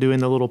listening, I'm doing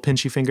the little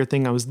pinchy finger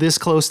thing. I was this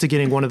close to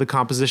getting one of the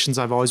compositions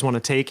I've always want to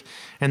take.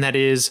 And that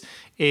is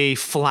a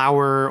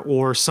flower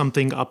or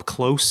something up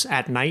close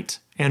at night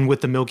and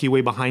with the Milky Way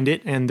behind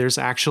it. And there's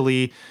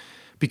actually,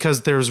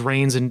 because there's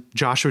rains in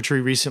Joshua Tree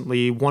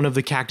recently, one of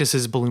the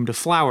cactuses bloomed a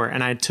flower.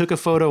 And I took a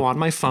photo on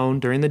my phone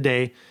during the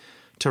day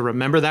to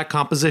remember that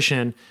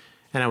composition.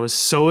 And I was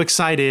so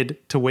excited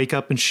to wake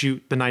up and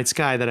shoot the night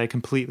sky that I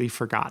completely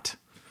forgot.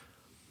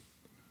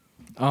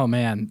 Oh,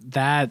 man,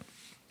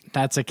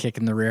 that's a kick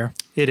in the rear.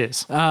 It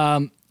is.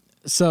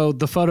 So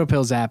the Photo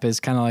Pills app is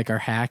kind of like our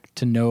hack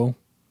to know,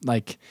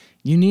 like,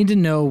 you need to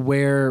know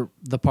where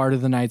the part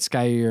of the night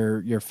sky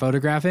you're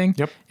photographing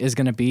is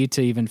going to be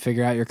to even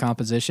figure out your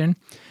composition.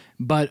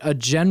 But a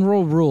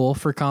general rule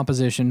for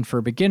composition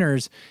for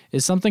beginners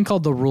is something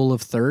called the rule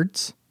of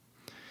thirds.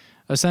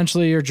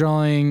 Essentially, you're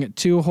drawing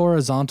two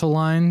horizontal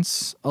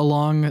lines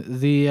along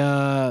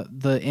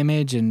the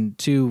image and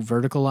two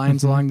vertical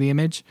lines along the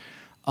image.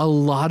 A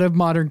lot of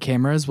modern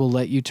cameras will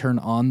let you turn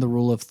on the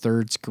rule of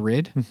thirds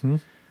grid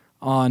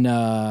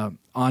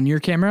on your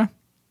camera.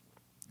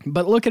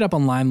 But look it up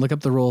online, look up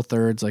the rule of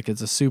thirds. Like,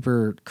 it's a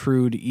super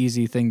crude,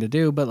 easy thing to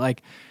do. But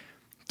like,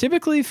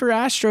 typically for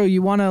astro,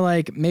 you want to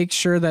like make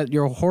sure that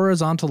your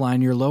horizontal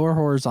line, your lower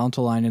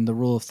horizontal line in the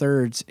rule of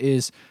thirds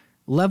is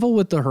level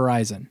with the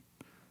horizon.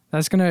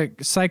 That's going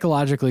to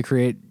psychologically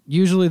create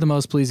usually the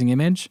most pleasing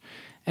image.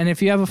 And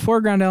if you have a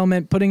foreground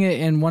element, putting it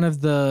in one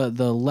of the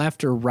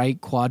left or right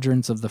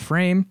quadrants of the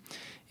frame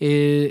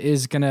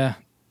is going to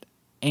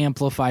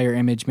amplify your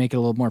image, make it a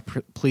little more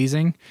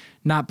pleasing,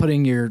 not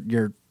putting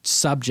your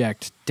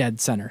subject dead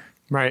center.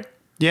 Right.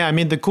 Yeah, I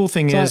mean, the cool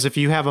thing is if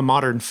you have a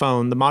modern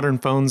phone, the modern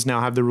phones now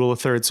have the rule of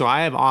thirds. So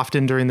I have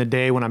often during the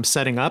day when I'm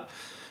setting up,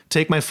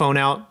 take my phone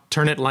out,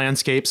 turn it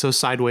landscape, so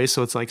sideways,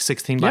 so it's like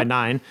 16 by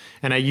 9,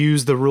 and I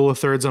use the rule of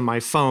thirds on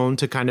my phone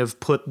to kind of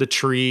put the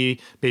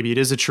tree, maybe it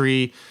is a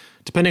tree,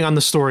 depending on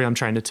the story I'm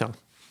trying to tell.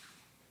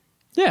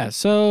 Yeah,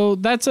 so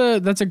that's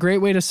a great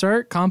way to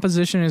start.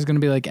 Composition is going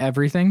to be like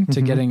everything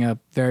to getting a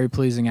very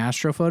pleasing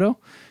astro photo,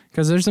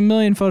 because there's a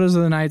million photos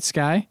of the night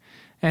sky,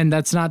 and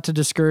that's not to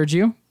discourage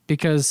you,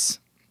 because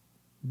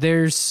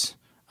there's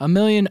a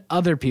million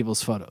other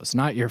people's photos,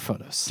 not your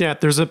photos. Yeah,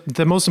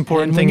 the most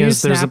important thing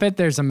is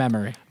there's a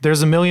memory.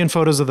 There's a million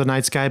photos of the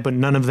night sky, but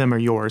none of them are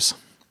yours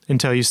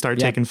until you start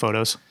taking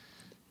photos.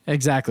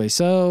 Exactly.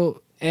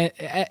 So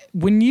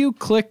when you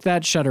click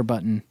that shutter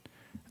button,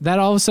 that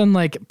all of a sudden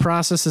like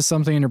processes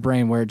something in your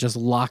brain where it just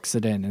locks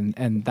it in,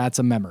 and that's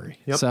a memory.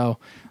 Yep. So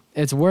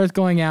it's worth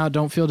going out.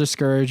 Don't feel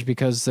discouraged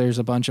because there's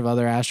a bunch of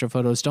other astro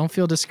photos. Don't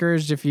feel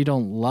discouraged if you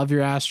don't love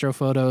your astro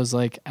photos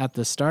like at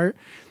the start.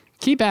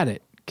 Keep at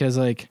it, because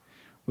like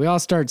we all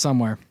start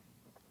somewhere.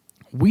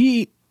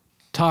 We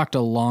talked a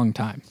long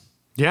time.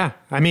 Yeah.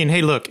 I mean,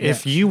 hey, look,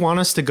 if you want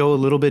us to go a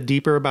little bit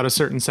deeper about a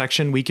certain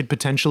section, we could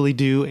potentially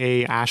do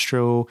an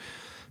astro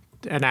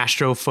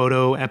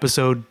photo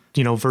episode,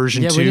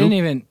 version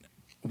 2.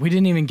 We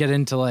didn't even get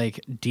into like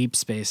deep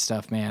space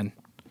stuff, man.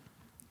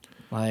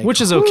 Like, which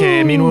is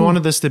okay. I mean, we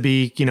wanted this to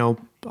be,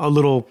 a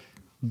little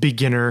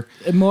beginner.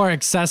 More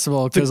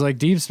accessible, because like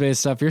deep space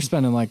stuff, you're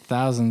spending like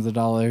thousands of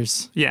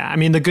dollars. Yeah, I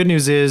mean, the good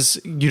news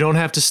is you don't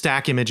have to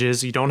stack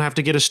images. You don't have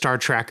to get a star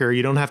tracker.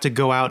 You don't have to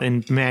go out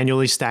and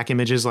manually stack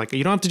images. Like,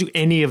 you don't have to do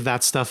any of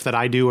that stuff that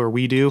I do or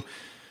we do.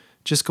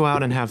 Just go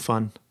out and have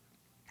fun.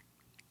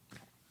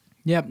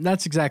 Yep,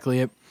 that's exactly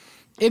it.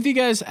 If you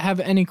guys have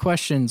any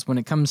questions when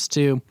it comes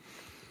to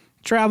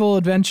travel,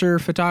 adventure,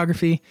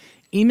 photography,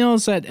 email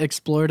us at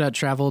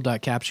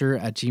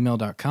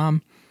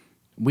explore.travel.capture@gmail.com.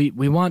 We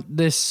want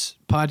this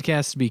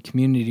podcast to be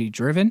community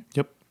driven.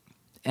 Yep.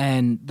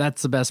 And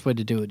that's the best way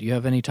to do it. Do you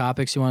have any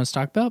topics you want us to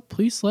talk about?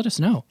 Please let us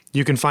know.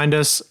 You can find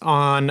us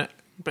on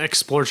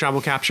Explore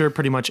Travel Capture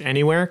pretty much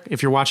anywhere.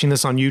 If you're watching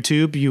this on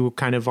YouTube, you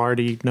kind of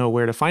already know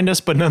where to find us,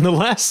 but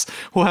nonetheless,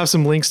 we'll have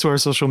some links to our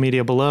social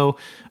media below.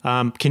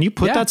 Can you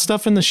put that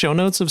stuff in the show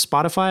notes of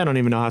Spotify? I don't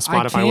even know how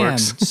Spotify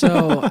works.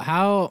 So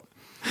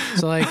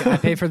like I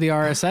pay for the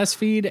RSS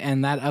feed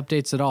and that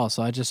updates it all.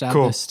 So I just add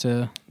this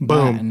to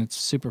boom, that and it's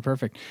super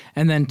perfect.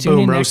 And then tune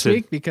in next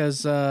week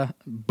because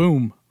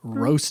boom,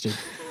 roasted.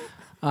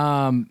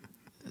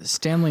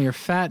 Stanley, you're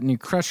fat and you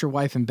crush your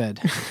wife in bed.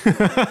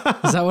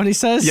 Is that what he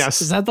says?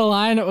 Yes. Is that the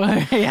line?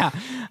 Yeah.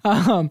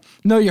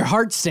 No, your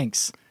heart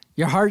stinks.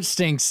 Your heart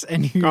stinks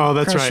and you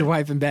crush your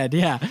wife in bed.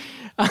 Yeah.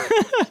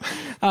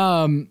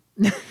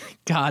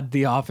 God,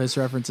 The Office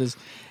references.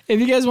 If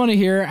you guys want to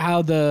hear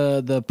how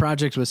the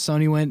project with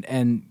Sony went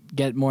and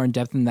get more in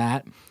depth in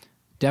that,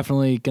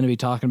 definitely going to be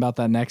talking about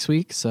that next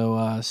week.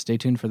 So stay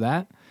tuned for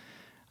that.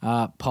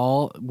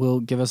 Paul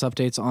will give us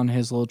updates on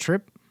his little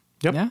trip.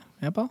 Yep.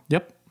 Yeah, Paul?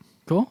 Yep.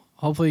 Cool.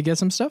 Hopefully you get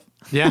some stuff.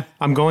 Yeah,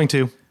 I'm going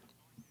to.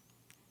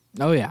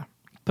 Oh, yeah.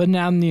 Putting it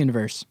out in the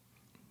universe.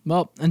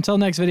 Well, until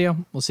next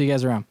video, we'll see you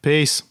guys around.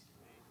 Peace.